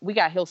 okay, we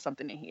got to heal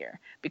something in here,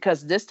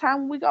 because this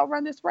time when we go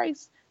run this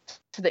race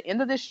to the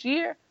end of this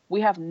year,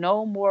 we have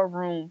no more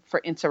room for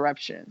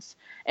interruptions.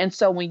 And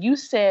so when you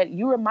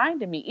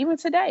reminded me, even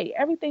today,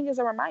 everything is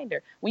a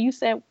reminder. When you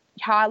said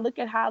how I look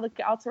at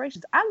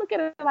alterations, I look at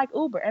it like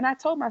Uber. And I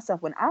told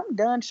myself, when I'm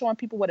done showing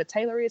people what a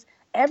tailor is,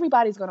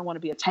 everybody's going to want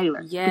to be a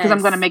tailor, because I'm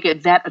going to make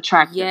it that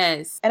attractive.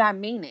 Yes. And I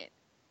mean it.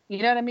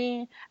 You know what I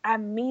mean? I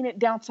mean it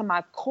down to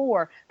my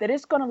core, that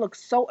it's going to look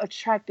so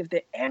attractive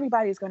that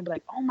everybody's going to be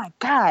like, oh my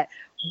God,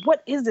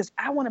 what is this?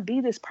 I want to be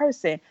this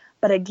person.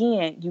 But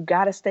again, you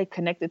got to stay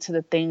connected to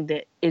the thing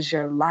that is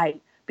your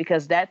light,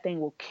 because that thing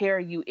will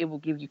carry you. It will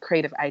give you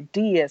creative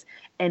ideas.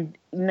 And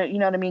you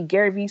know what I mean?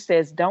 Gary Vee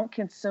says, don't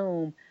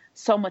consume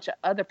so much of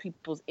other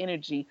people's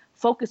energy.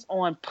 Focus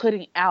on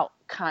putting out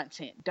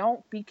content.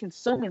 Don't be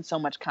consuming so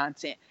much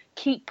content.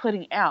 Keep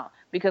putting out,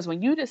 because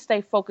when you just stay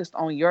focused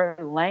on your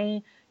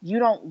lane, you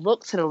don't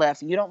look to the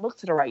left, you don't look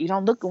to the right, you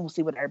don't look and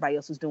see what everybody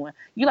else is doing.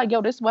 You're like, yo,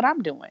 this is what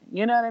I'm doing.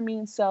 You know what I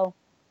mean? So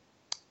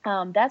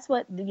that's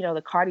what,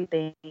 the Cardi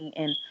thing,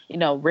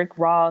 and, Rick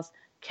Ross,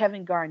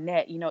 Kevin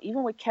Garnett,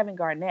 even with Kevin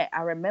Garnett,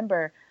 I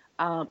remember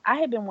I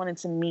had been wanting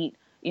to meet,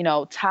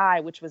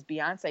 Ty, which was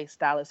Beyonce's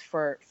stylist,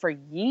 for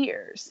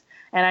years.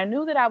 And I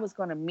knew that I was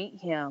going to meet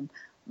him,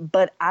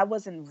 but I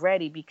wasn't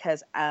ready,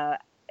 because at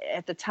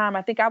the time,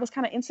 I think I was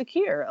kind of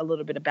insecure a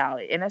little bit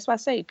about it. And that's why I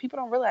say people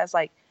don't realize,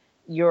 like,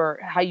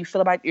 how you feel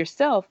about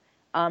yourself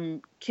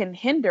can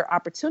hinder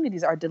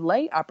opportunities or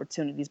delay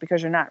opportunities,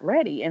 because you're not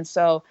ready. And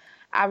so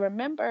I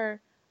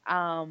remember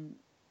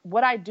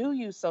what I do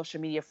use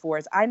social media for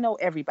is I know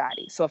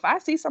everybody. So if I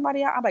see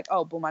somebody out, I'm like,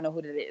 oh, boom, I know who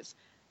it is.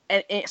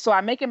 and so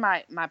I'm making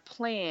my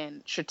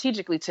plan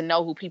strategically to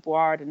know who people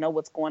are, to know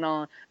what's going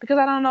on, because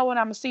I don't know when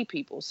I'm gonna see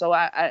people. So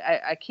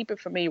I keep it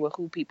familiar with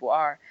who people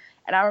are.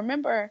 And I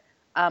remember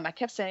I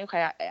kept saying,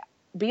 okay,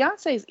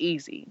 Beyonce's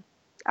easy.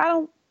 I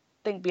don't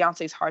think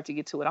Beyonce's hard to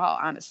get to at all,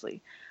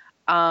 honestly.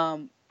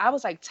 I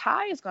was like,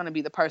 Ty is going to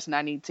be the person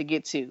I need to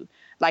get to.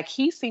 Like,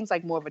 he seems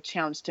like more of a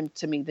challenge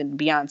to me than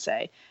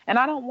Beyonce. And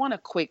I don't want a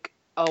quick,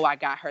 oh, I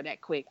got her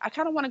that quick. I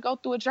kind of want to go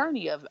through a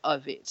journey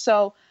of it.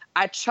 So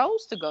I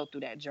chose to go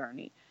through that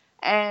journey.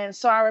 And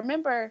so I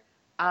remember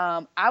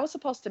I was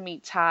supposed to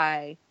meet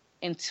Ty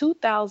in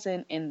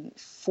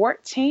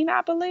 2014,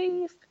 I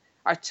believe,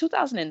 or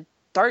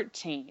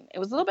 2013. It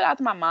was a little bit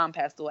after my mom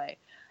passed away.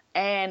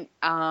 And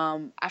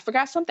I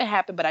forgot something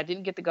happened, but I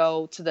didn't get to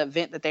go to the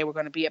event that they were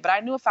going to be at. But I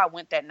knew if I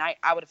went that night,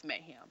 I would have met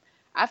him.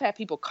 I've had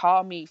people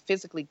call me,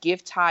 physically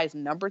give Ty's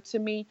number to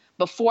me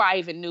before I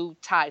even knew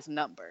Ty's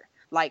number.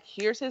 Like,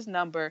 here's his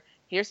number,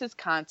 here's his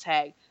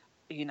contact.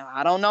 You know,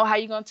 I don't know how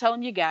you're going to tell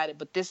him you got it,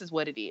 but this is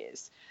what it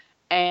is.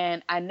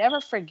 And I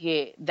never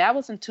forget, that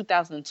was in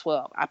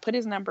 2012. I put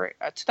his number,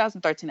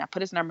 2013, I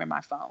put his number in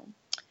my phone.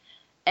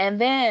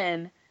 And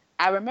then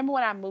I remember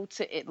when I moved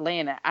to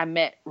Atlanta, I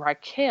met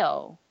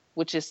Raquel,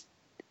 which is,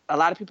 a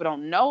lot of people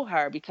don't know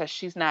her because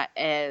she's not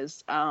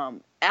as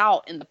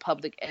out in the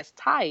public as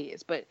Ty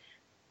is, but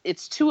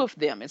it's two of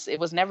them. It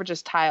was never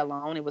just Ty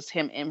alone. It was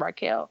him and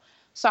Raquel.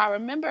 So I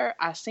remember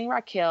I seen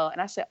Raquel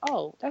and I said,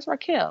 oh, that's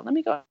Raquel. Let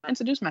me go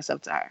introduce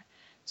myself to her.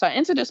 So I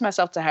introduced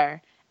myself to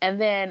her. And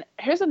then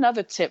here's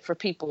another tip for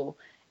people.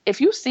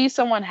 If you see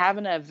someone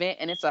having an event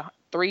and it's a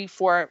 $300,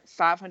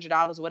 $400,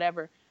 $500,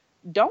 whatever,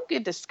 don't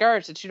get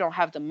discouraged that you don't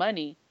have the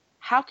money.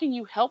 How can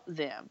you help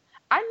them?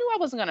 I knew I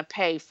wasn't going to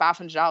pay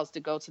 $500 to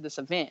go to this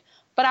event,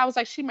 but I was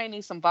like, she may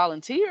need some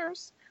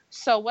volunteers.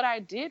 So what I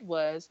did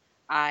was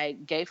I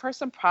gave her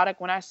some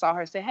product when I saw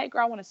her, say, hey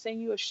girl, I want to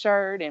send you a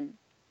shirt and,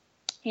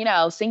 you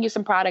know, send you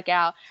some product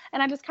out.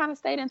 And I just kind of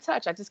stayed in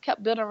touch. I just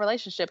kept building a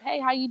relationship.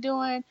 Hey, how you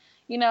doing?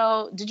 You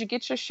know, did you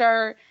get your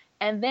shirt?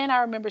 And then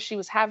I remember she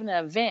was having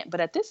an event, but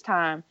at this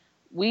time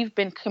we've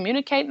been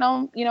communicating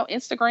on, you know,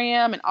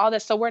 Instagram and all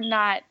that. So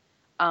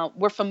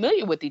we're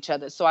familiar with each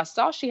other. So I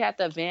saw she had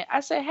the event. I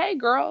said, hey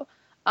girl,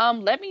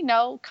 let me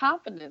know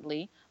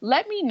confidently.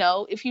 Let me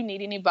know if you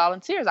need any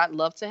volunteers. I'd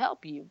love to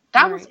help you.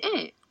 That was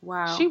it.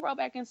 Wow. She wrote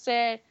back and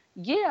said,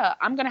 yeah,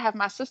 I'm going to have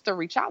my sister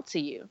reach out to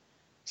you.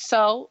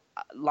 So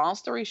long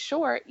story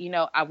short, you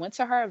know, I went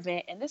to her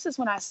event, and this is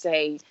when I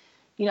say,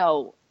 you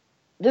know,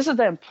 this is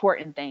the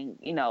important thing.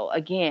 You know,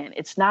 again,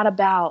 it's not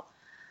about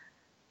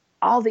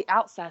all the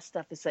outside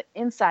stuff. It's an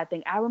inside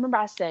thing. I remember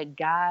I said,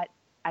 God,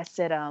 I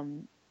said,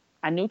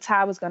 I knew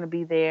Ty was going to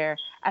be there.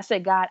 I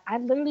said, God, I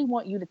literally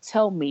want you to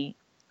tell me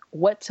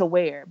what to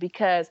wear,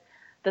 because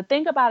the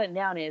thing about it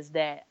now is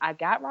that I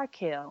got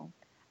Raquel.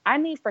 I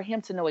need for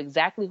him to know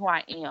exactly who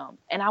I am.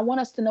 And I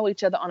want us to know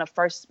each other on a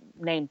first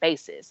name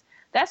basis.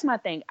 That's my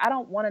thing. I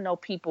don't want to know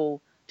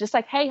people just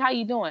like, hey, how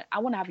you doing? I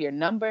want to have your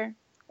number.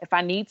 If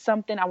I need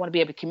something, I want to be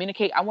able to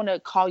communicate. I want to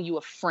call you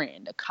a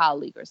friend, a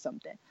colleague or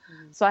something.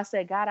 Mm-hmm. So I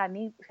said, God,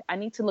 I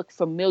need to look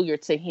familiar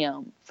to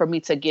him for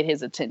me to get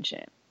his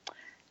attention.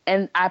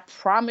 And I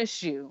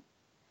promise you,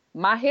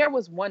 my hair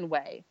was one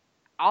way.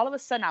 All of a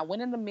sudden, I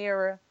went in the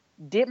mirror,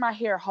 did my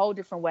hair a whole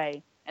different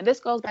way. And this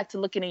goes back to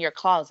looking in your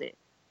closet.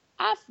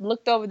 I've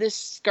looked over this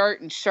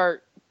skirt and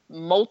shirt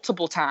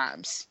multiple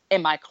times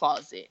in my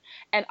closet.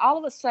 And all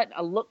of a sudden,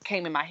 a look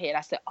came in my head.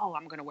 I said, oh,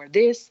 I'm going to wear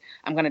this.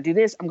 I'm going to do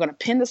this. I'm going to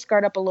pin the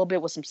skirt up a little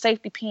bit with some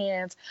safety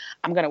pins.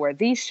 I'm going to wear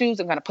these shoes.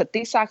 I'm going to put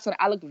these socks on.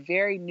 I look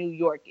very New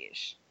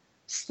York-ish.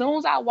 As soon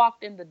as I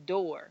walked in the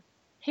door,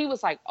 he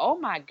was like, oh,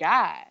 my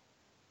God.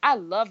 I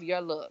love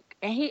your look.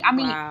 And he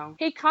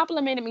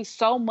complimented me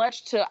so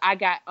much till I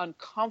got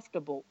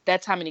uncomfortable.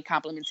 That's how many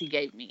compliments he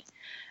gave me.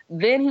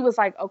 Then he was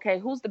like, okay,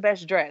 who's the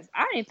best dressed?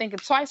 I ain't thinking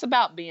twice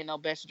about being no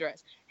best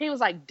dressed. He was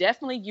like,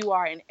 definitely you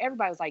are. And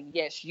everybody was like,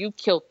 yes, you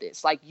killed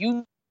this. Like,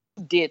 you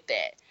did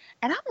that.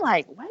 And I'm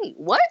like, wait,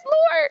 what,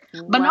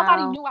 Lord? But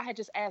nobody knew. I had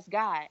just asked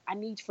God, I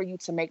need for you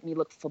to make me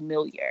look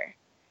familiar.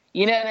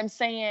 You know what I'm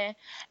saying?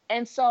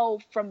 And so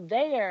from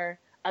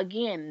there,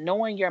 again,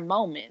 knowing your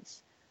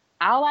moments,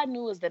 all I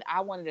knew is that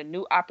I wanted a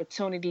new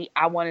opportunity.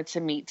 I wanted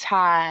to meet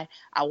Ty.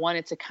 I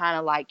wanted to kind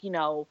of like, you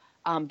know,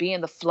 be in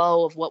the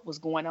flow of what was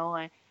going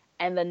on.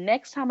 And the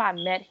next time I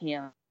met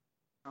him,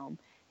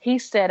 he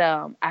said,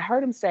 I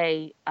heard him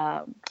say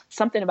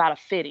something about a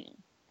fitting.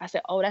 I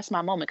said, oh, that's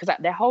my moment. Because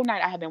that whole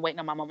night I had been waiting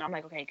on my moment. I'm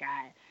like, okay,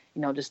 God,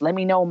 you know, just let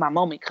me know when my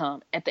moment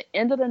comes. At the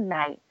end of the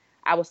night,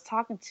 I was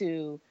talking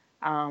to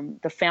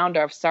the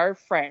founder of Serve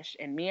Fresh,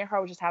 and me and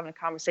her were just having a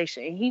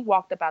conversation. And he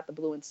walked up out the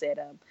blue and said,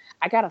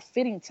 I got a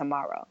fitting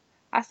tomorrow.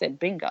 I said,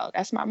 bingo,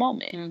 that's my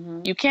moment.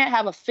 Mm-hmm. You can't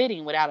have a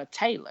fitting without a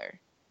tailor.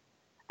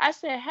 I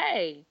said,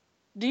 hey,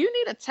 do you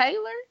need a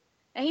tailor?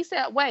 And he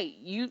said, wait,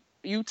 you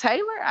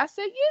tailor? I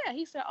said, yeah.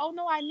 He said, oh,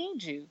 no, I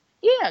need you.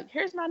 yeah,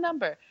 here's my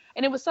number.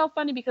 And it was so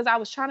funny because I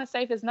was trying to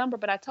save his number,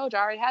 but I told you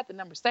I already had the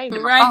number saved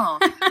in my Right.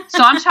 phone.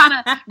 So I'm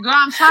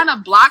trying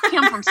to block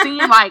him from seeing,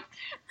 like,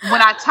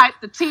 when I type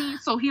the T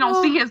so he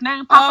don't see his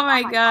name pop up. Oh my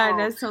I'm like, God, oh.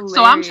 that's hilarious.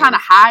 So I'm trying to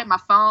hide my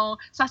phone.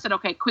 So I said,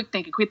 okay, quick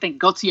thinking,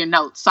 go to your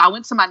notes. So I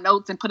went to my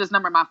notes and put his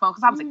number in my phone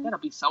because I was like, that'll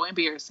be so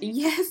embarrassing.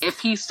 Yes. If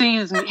he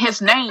sees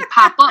his name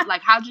pop up,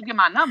 like, how'd you get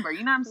my number?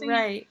 You know what I'm saying?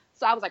 Right.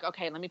 So I was like,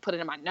 okay, let me put it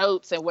in my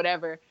notes and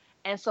whatever.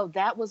 And so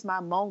that was my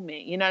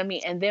moment, you know what I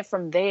mean? And then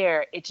from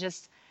there, it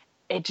just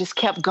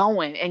kept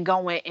going and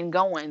going and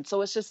going.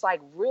 So it's just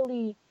like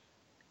really,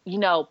 you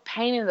know,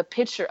 painting the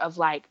picture of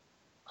like,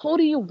 who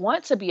do you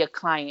want to be a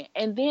client?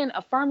 And then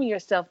affirming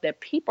yourself that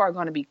people are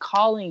going to be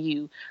calling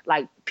you,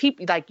 like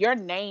people, like your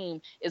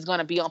name is going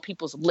to be on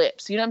people's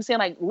lips. You know what I'm saying?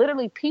 Like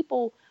literally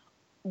people,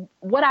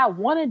 what I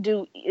want to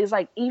do is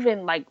like,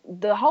 even like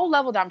the whole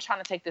level that I'm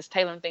trying to take this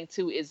tailoring thing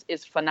to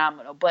is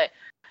phenomenal. But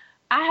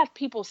I have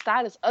people,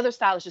 stylists, other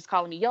stylists just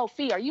calling me, yo,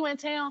 Fee, are you in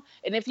town?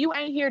 And if you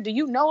ain't here, do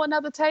you know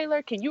another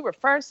tailor? Can you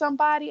refer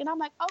somebody? And I'm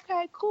like,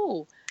 okay,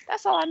 cool.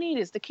 That's all I need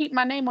is to keep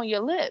my name on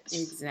your lips.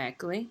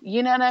 Exactly.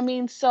 You know what I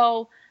mean?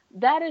 So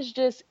that is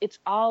just, it's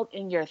all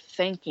in your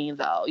thinking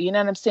though. You know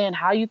what I'm saying?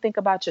 How you think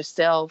about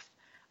yourself.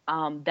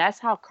 That's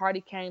how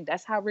Cardi came.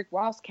 That's how Rick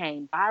Ross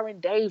came.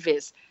 Byron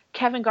Davis,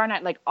 Kevin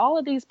Garnett, like all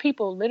of these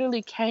people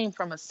literally came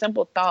from a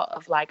simple thought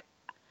of like,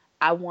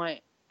 I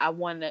want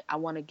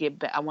to get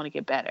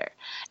better.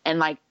 And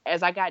like,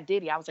 as I got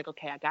Diddy, I was like,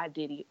 okay, I got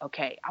Diddy.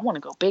 Okay. I want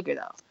to go bigger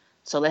though.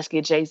 So let's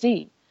get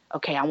Jay-Z.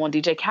 Okay. I want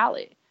DJ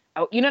Khaled.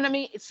 Oh, you know what I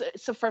mean?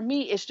 So for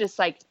me, it's just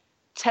like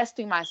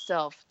testing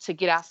myself to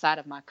get outside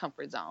of my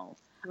comfort zone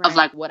of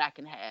like what I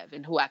can have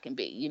and who I can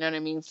be. You know what I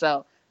mean?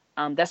 So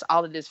that's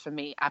all it is for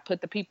me. I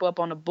put the people up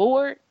on the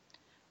board.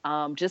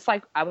 Just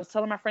like I was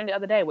telling my friend the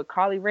other day with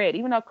Carly Red,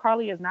 even though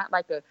Carly is not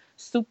like a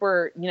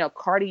super, you know,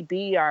 Cardi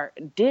B or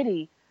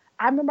Diddy,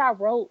 I remember I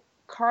wrote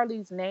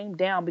Carly's name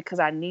down because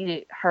I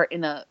needed her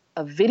in a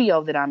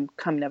video that I'm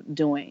coming up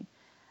doing.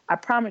 I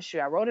promise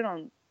you, I wrote it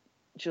on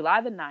July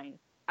the 9th.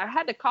 I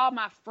had to call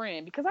my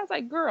friend because I was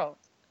like, girl,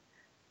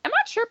 am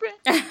I tripping?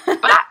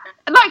 But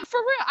like, for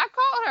real, I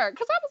called her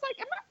because I was like,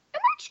 am I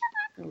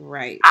tripping?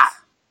 Right.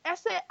 I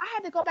said, I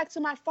had to go back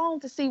to my phone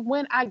to see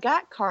when I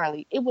got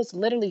Carly. It was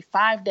literally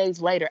 5 days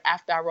later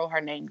after I wrote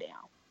her name down.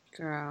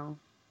 Girl.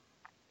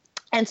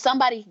 And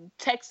somebody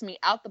texts me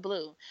out the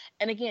blue.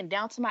 And again,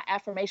 down to my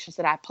affirmations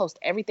that I post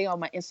everything on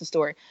my Insta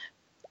story.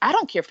 I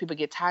don't care if people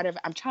get tired of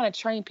it. I'm trying to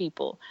train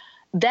people.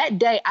 That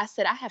day, I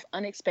said, I have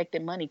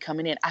unexpected money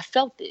coming in. I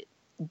felt it.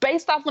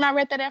 Based off when I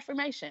read that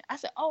affirmation. I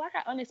said, oh, I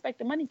got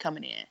unexpected money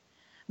coming in.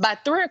 By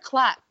 3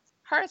 o'clock,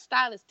 her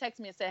stylist texted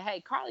me and said, hey,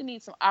 Carly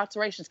needs some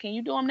alterations. Can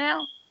you do them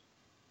now?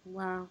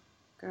 Wow.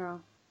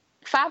 Girl.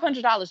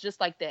 $500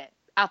 just like that.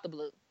 Out the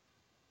blue.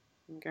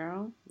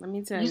 Girl, let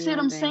me tell you. You see what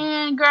I'm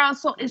saying, girl?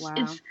 So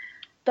it's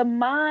the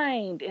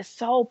mind is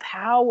so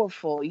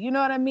powerful. You know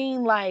what I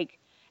mean? Like,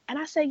 and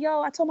I said,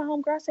 yo, I told my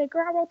homegirl, I said,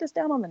 girl, I wrote this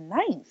down on the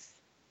 9th.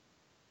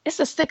 It's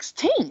the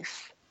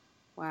 16th.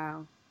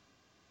 Wow.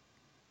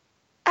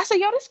 I said,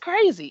 yo, this is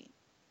crazy.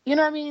 You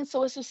know what I mean?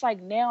 So it's just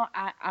like now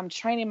I'm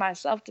training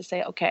myself to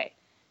say, okay,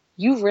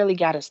 you really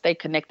got to stay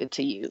connected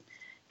to you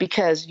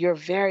because you're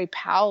very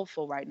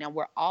powerful right now.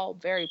 We're all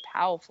very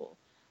powerful,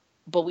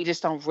 but we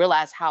just don't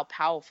realize how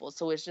powerful.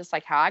 So it's just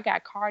like how I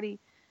got Cardi,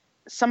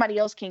 somebody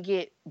else can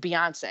get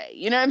Beyonce.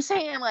 You know what I'm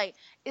saying? Like,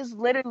 it's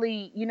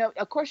literally, you know,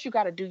 of course you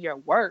got to do your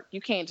work.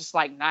 You can't just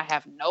like not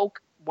have no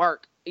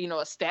work, you know,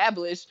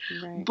 established.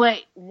 Right.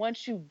 But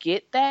once you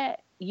get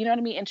that, you know what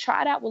I mean? And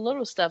try it out with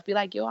little stuff. Be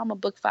like, yo, I'm going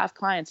to book 5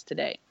 clients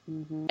today.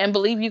 Mm-hmm. And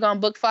believe you're going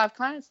to book 5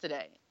 clients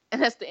today.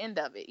 And that's the end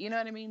of it. You know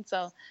what I mean?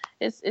 So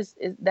it's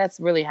that's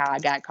really how I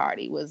got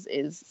Cardi, was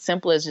as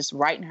simple as just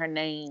writing her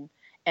name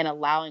and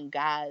allowing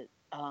God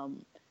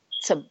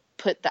to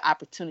put the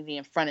opportunity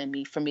in front of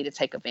me for me to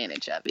take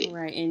advantage of it.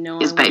 Right. And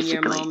knowing when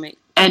your moment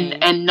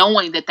and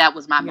knowing that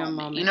was my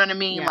moment. You know what I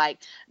mean? Yeah. Like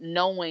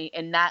knowing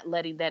and not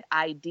letting that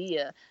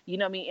idea, you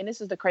know what I mean? And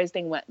this is the crazy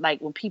thing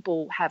when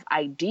people have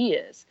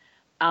ideas,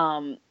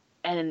 and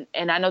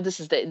I know this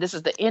is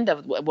the end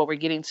of what we're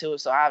getting to,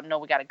 so I know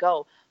we got to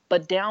go.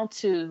 But down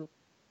to,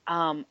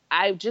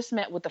 I just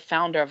met with the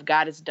founder of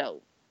God is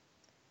Dope,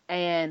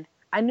 and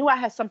I knew I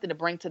had something to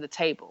bring to the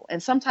table.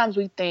 And sometimes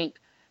we think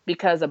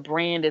because a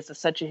brand is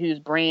such a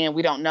huge brand,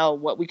 we don't know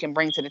what we can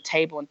bring to the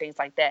table and things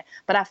like that.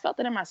 But I felt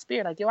it in my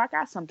spirit, like, yo, I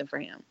got something for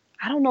him.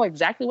 I don't know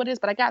exactly what it is,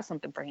 but I got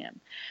something for him.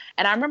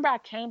 And I remember I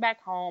came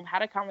back home,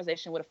 had a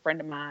conversation with a friend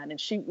of mine,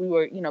 and we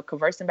were, you know,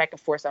 conversing back and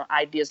forth on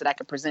ideas that I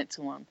could present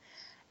to him.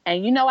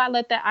 And, you know, I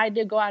let that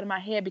idea go out of my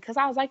head because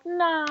I was like,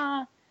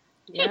 nah,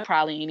 he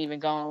probably ain't even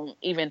going to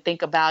even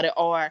think about it.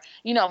 Or,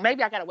 you know,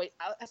 maybe I got to wait.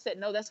 I said,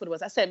 no, that's what it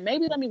was. I said,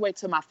 maybe let me wait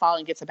till my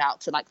following gets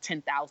about to like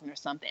 10,000 or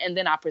something. And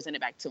then I'll present it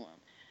back to him.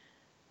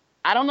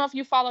 I don't know if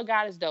you follow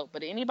God is Dope,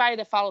 but anybody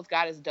that follows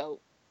God is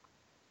Dope,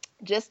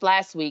 just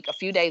last week, a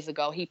few days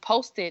ago, he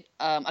posted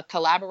a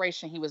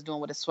collaboration he was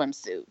doing with a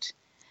swimsuit.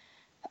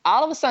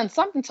 All of a sudden,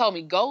 something told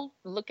me, go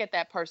look at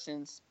that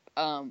person's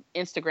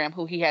Instagram,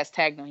 who he has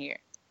tagged on here.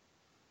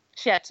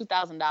 She had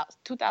 2,000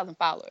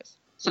 followers.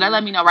 So that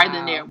let me know right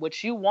then and there,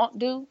 what you won't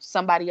do,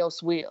 somebody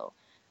else will.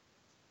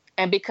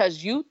 And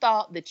because you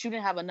thought that you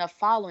didn't have enough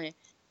following,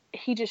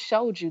 he just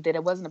showed you that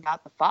it wasn't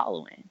about the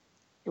following.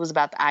 It was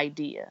about the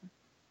idea.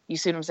 You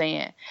see what I'm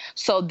saying?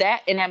 So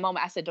that, in that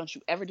moment, I said, don't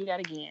you ever do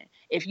that again.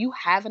 If you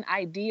have an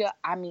idea,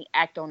 I mean,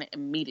 act on it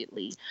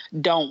immediately.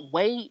 Don't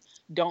wait.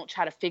 Don't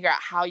try to figure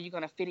out how you're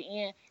going to fit it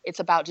in. It's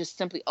about just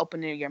simply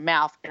opening your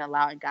mouth and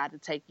allowing God to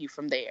take you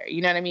from there.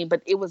 You know what I mean?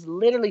 But it was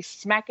literally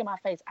smacking my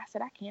face. I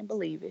said, I can't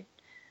believe it.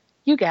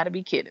 You got to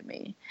be kidding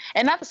me.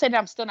 And not to say that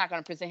I'm still not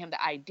going to present him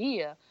the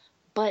idea,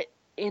 but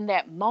in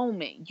that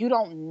moment, you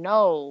don't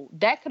know.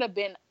 That could have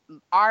been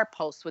our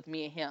post with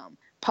me and him.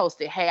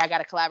 Posted, hey, I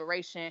got a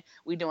collaboration.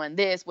 We doing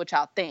this. What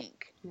y'all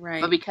think?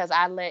 Right. But because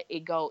I let it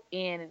go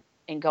in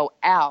and go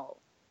out,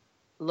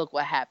 look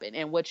what happened.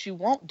 And what you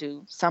won't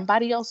do,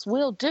 somebody else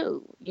will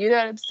do. You know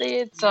what I'm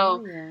saying?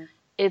 So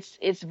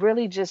it's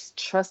really just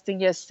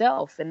trusting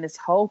yourself in this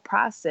whole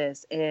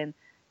process and,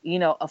 you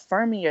know,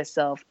 affirming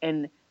yourself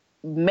and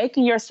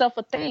making yourself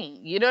a thing.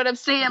 You know what I'm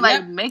saying? Yep.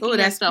 Like making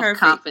yourself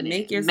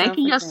confident,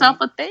 making yourself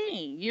a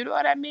thing. You know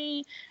what I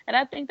mean? And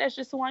I think that's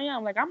just who I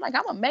am. I'm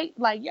gonna make,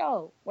 like,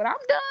 yo, when I'm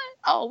done,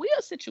 oh, we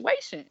a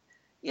situation.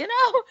 You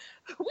know,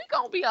 we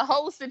gonna be a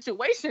whole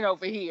situation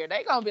over here.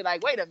 They gonna be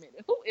like, wait a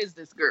minute, who is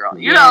this girl?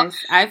 You know,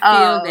 I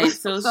feel that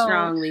so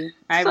strongly.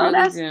 I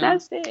really do.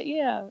 That's it.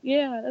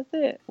 Yeah, that's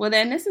it. Well,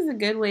 then this is a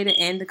good way to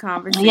end the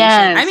conversation.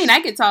 Yes. I mean, I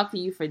could talk to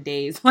you for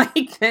days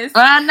like this.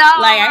 I know,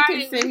 like right? I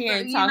could sit here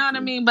and talk. You know what I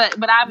mean?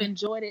 But I've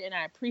enjoyed it, and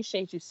I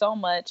appreciate you so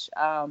much.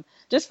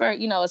 Just for,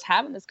 you know, us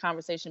having this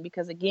conversation,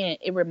 because again,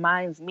 it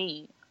reminds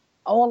me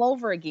all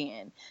over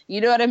again.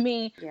 You know what I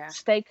mean? Yeah.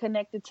 Stay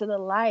connected to the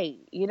light.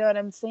 You know what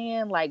I'm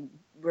saying? Like,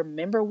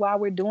 remember why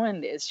we're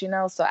doing this, you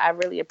know? So I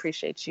really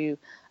appreciate you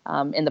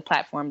in the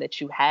platform that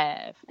you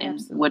have and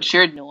Absolutely. What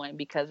you're doing,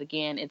 because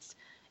again, it's,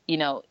 you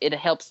know, it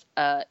helps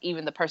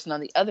even the person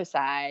on the other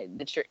side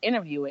that you're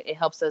interviewing. It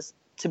helps us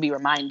to be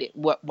reminded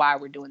why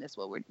we're doing this,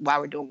 why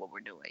we're doing what we're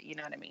doing. You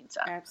know what I mean?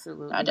 So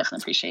Absolutely, I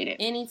definitely appreciate it.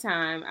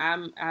 Anytime.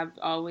 I've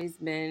always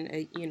been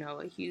a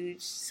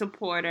huge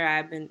supporter.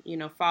 I've been, you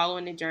know,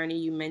 following the journey.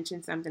 You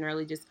mentioned something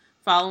early, just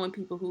following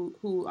people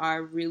who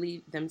are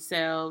really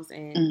themselves,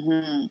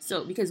 and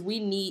so because we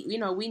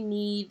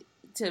need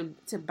to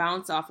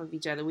bounce off of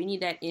each other. We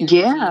need that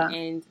energy,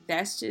 and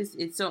that's just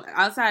it's so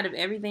outside of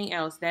everything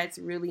else. That's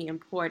really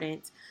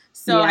important.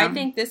 So I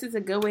think this is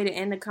a good way to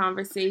end the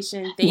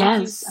conversation.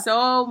 Thank you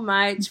so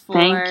much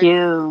for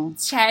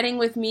chatting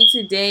with me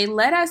today.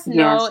 Let us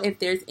know if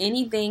there's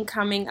anything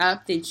coming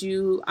up that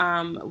you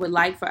would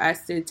like for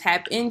us to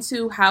tap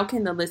into. How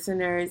can the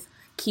listeners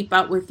keep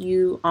up with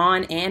you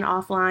on and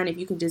offline? If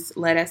you can just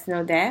let us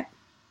know that.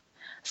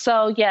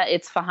 So,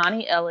 it's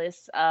Fahani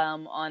Ellis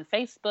on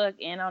Facebook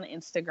and on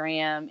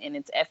Instagram, and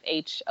it's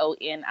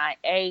FHONIAELLIS.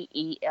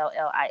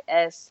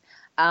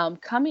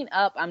 Coming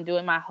up, I'm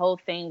doing my whole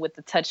thing with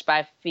the Touch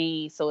by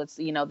Fee. So it's,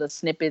 you know, the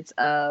snippets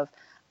of,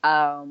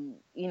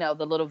 you know,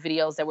 the little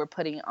videos that we're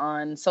putting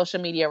on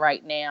social media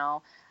right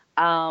now.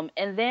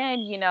 And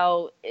then, you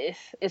know,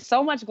 it's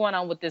so much going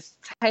on with this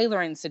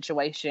tailoring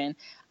situation.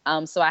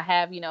 So I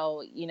have, you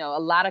know, a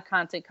lot of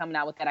content coming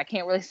out with that. I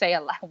can't really say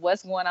a lot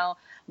what's going on,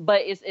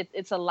 but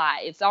it's a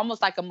lot. It's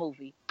almost like a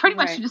movie, pretty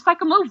much just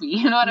like a movie.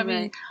 You know what I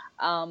mean?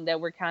 That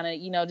we're kind of,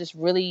 you know, just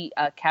really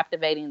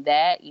captivating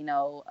that, you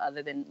know,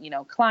 other than, you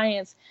know,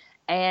 clients.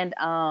 And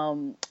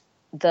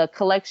the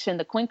collection,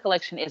 the Queen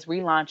collection, is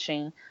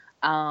relaunching.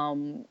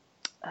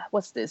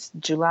 What's this?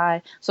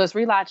 July. So it's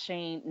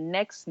relaunching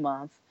next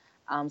month.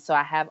 So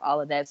I have all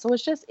of that. So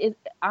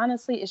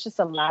honestly, it's just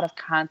a lot of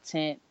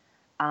content.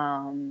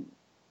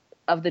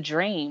 Of the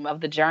dream,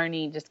 of the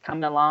journey, just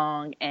coming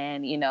along,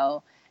 and, you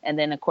know, and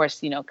then of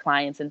course, you know,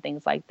 clients and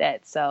things like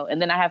that. So, and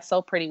then I have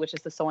So Pretty, which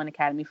is the Sewing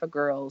Academy for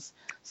girls.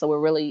 So we're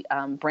really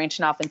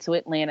branching off into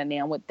Atlanta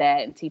now with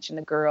that and teaching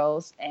the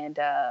girls. And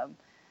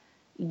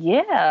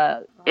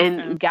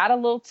and got a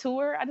little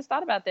tour. I just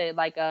thought about that.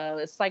 Like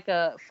it's like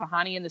a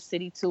Fahani in the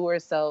City tour.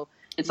 So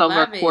it's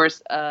over a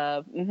course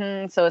of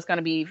so it's going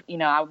to be, you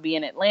know, I'll be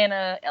in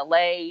Atlanta,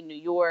 LA, New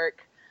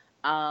York.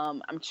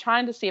 I'm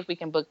trying to see if we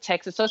can book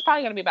Texas. So it's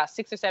probably going to be about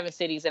 6 or 7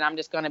 cities, and I'm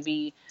just going to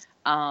be,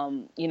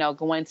 you know,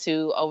 going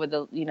to over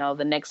the, you know,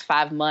 the next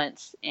 5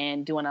 months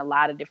and doing a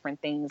lot of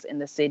different things in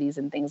the cities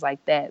and things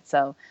like that.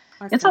 So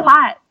It's a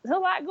lot. There's a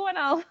lot going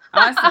on.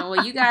 Awesome.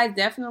 Well, you guys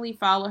definitely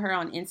follow her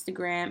on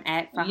Instagram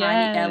at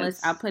Fahani Ellis.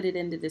 I'll put it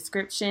in the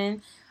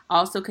description.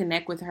 Also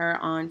connect with her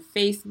on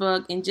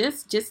Facebook and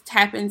just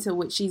tap into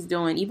what she's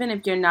doing. Even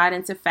if you're not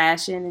into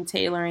fashion and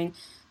tailoring,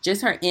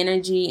 just her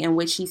energy and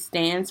what she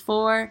stands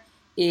for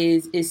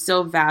is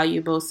so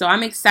valuable. So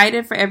I'm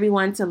excited for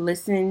everyone to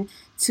listen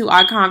to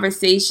our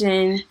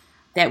conversation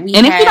that we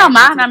had. And if you don't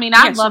mind, I mean,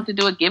 I'd love to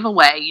do a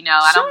giveaway. You know,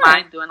 I don't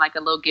mind doing like a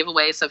little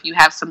giveaway. So if you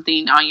have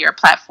something on your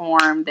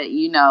platform that,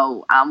 you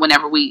know,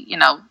 whenever we, you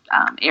know,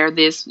 air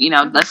this, you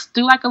know, let's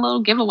do like a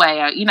little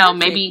giveaway. You know,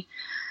 maybe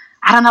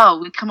I don't know,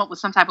 we come up with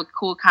some type of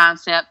cool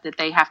concept that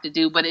they have to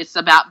do, but it's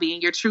about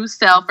being your true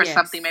self or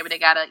something. Maybe they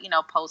gotta,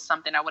 post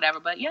something or whatever.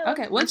 But yeah,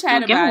 okay, we'll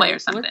chat about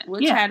it.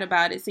 We'll chat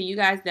about it. So you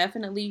guys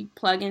definitely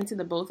plug into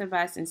the both of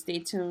us and stay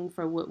tuned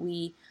for what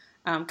we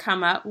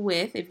come up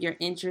with if you're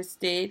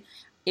interested.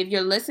 If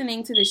you're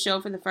listening to the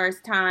show for the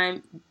first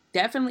time,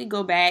 definitely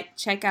go back,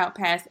 check out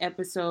past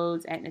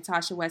episodes at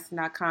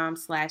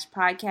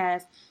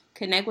natashaweston.com/podcast.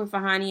 Connect with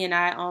Fahani and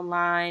I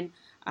online.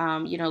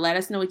 Let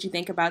us know what you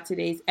think about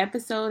today's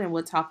episode, and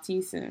we'll talk to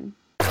you soon.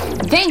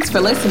 Thanks for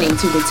listening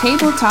to the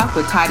Table Talk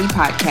with Toddy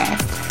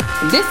podcast.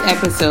 This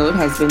episode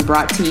has been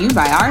brought to you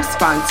by our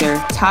sponsor,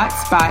 Tot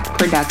Spot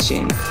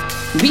Productions.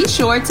 Be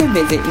sure to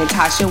visit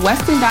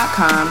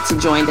natashaweston.com to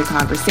join the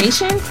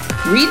conversation,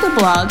 read the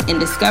blog, and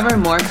discover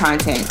more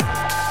content.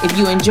 If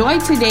you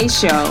enjoyed today's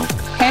show,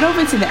 head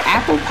over to the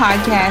Apple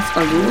Podcast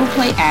or Google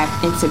Play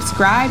app and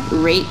subscribe,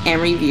 rate,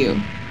 and review.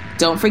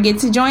 Don't forget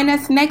to join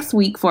us next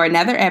week for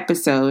another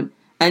episode.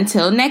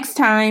 Until next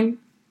time.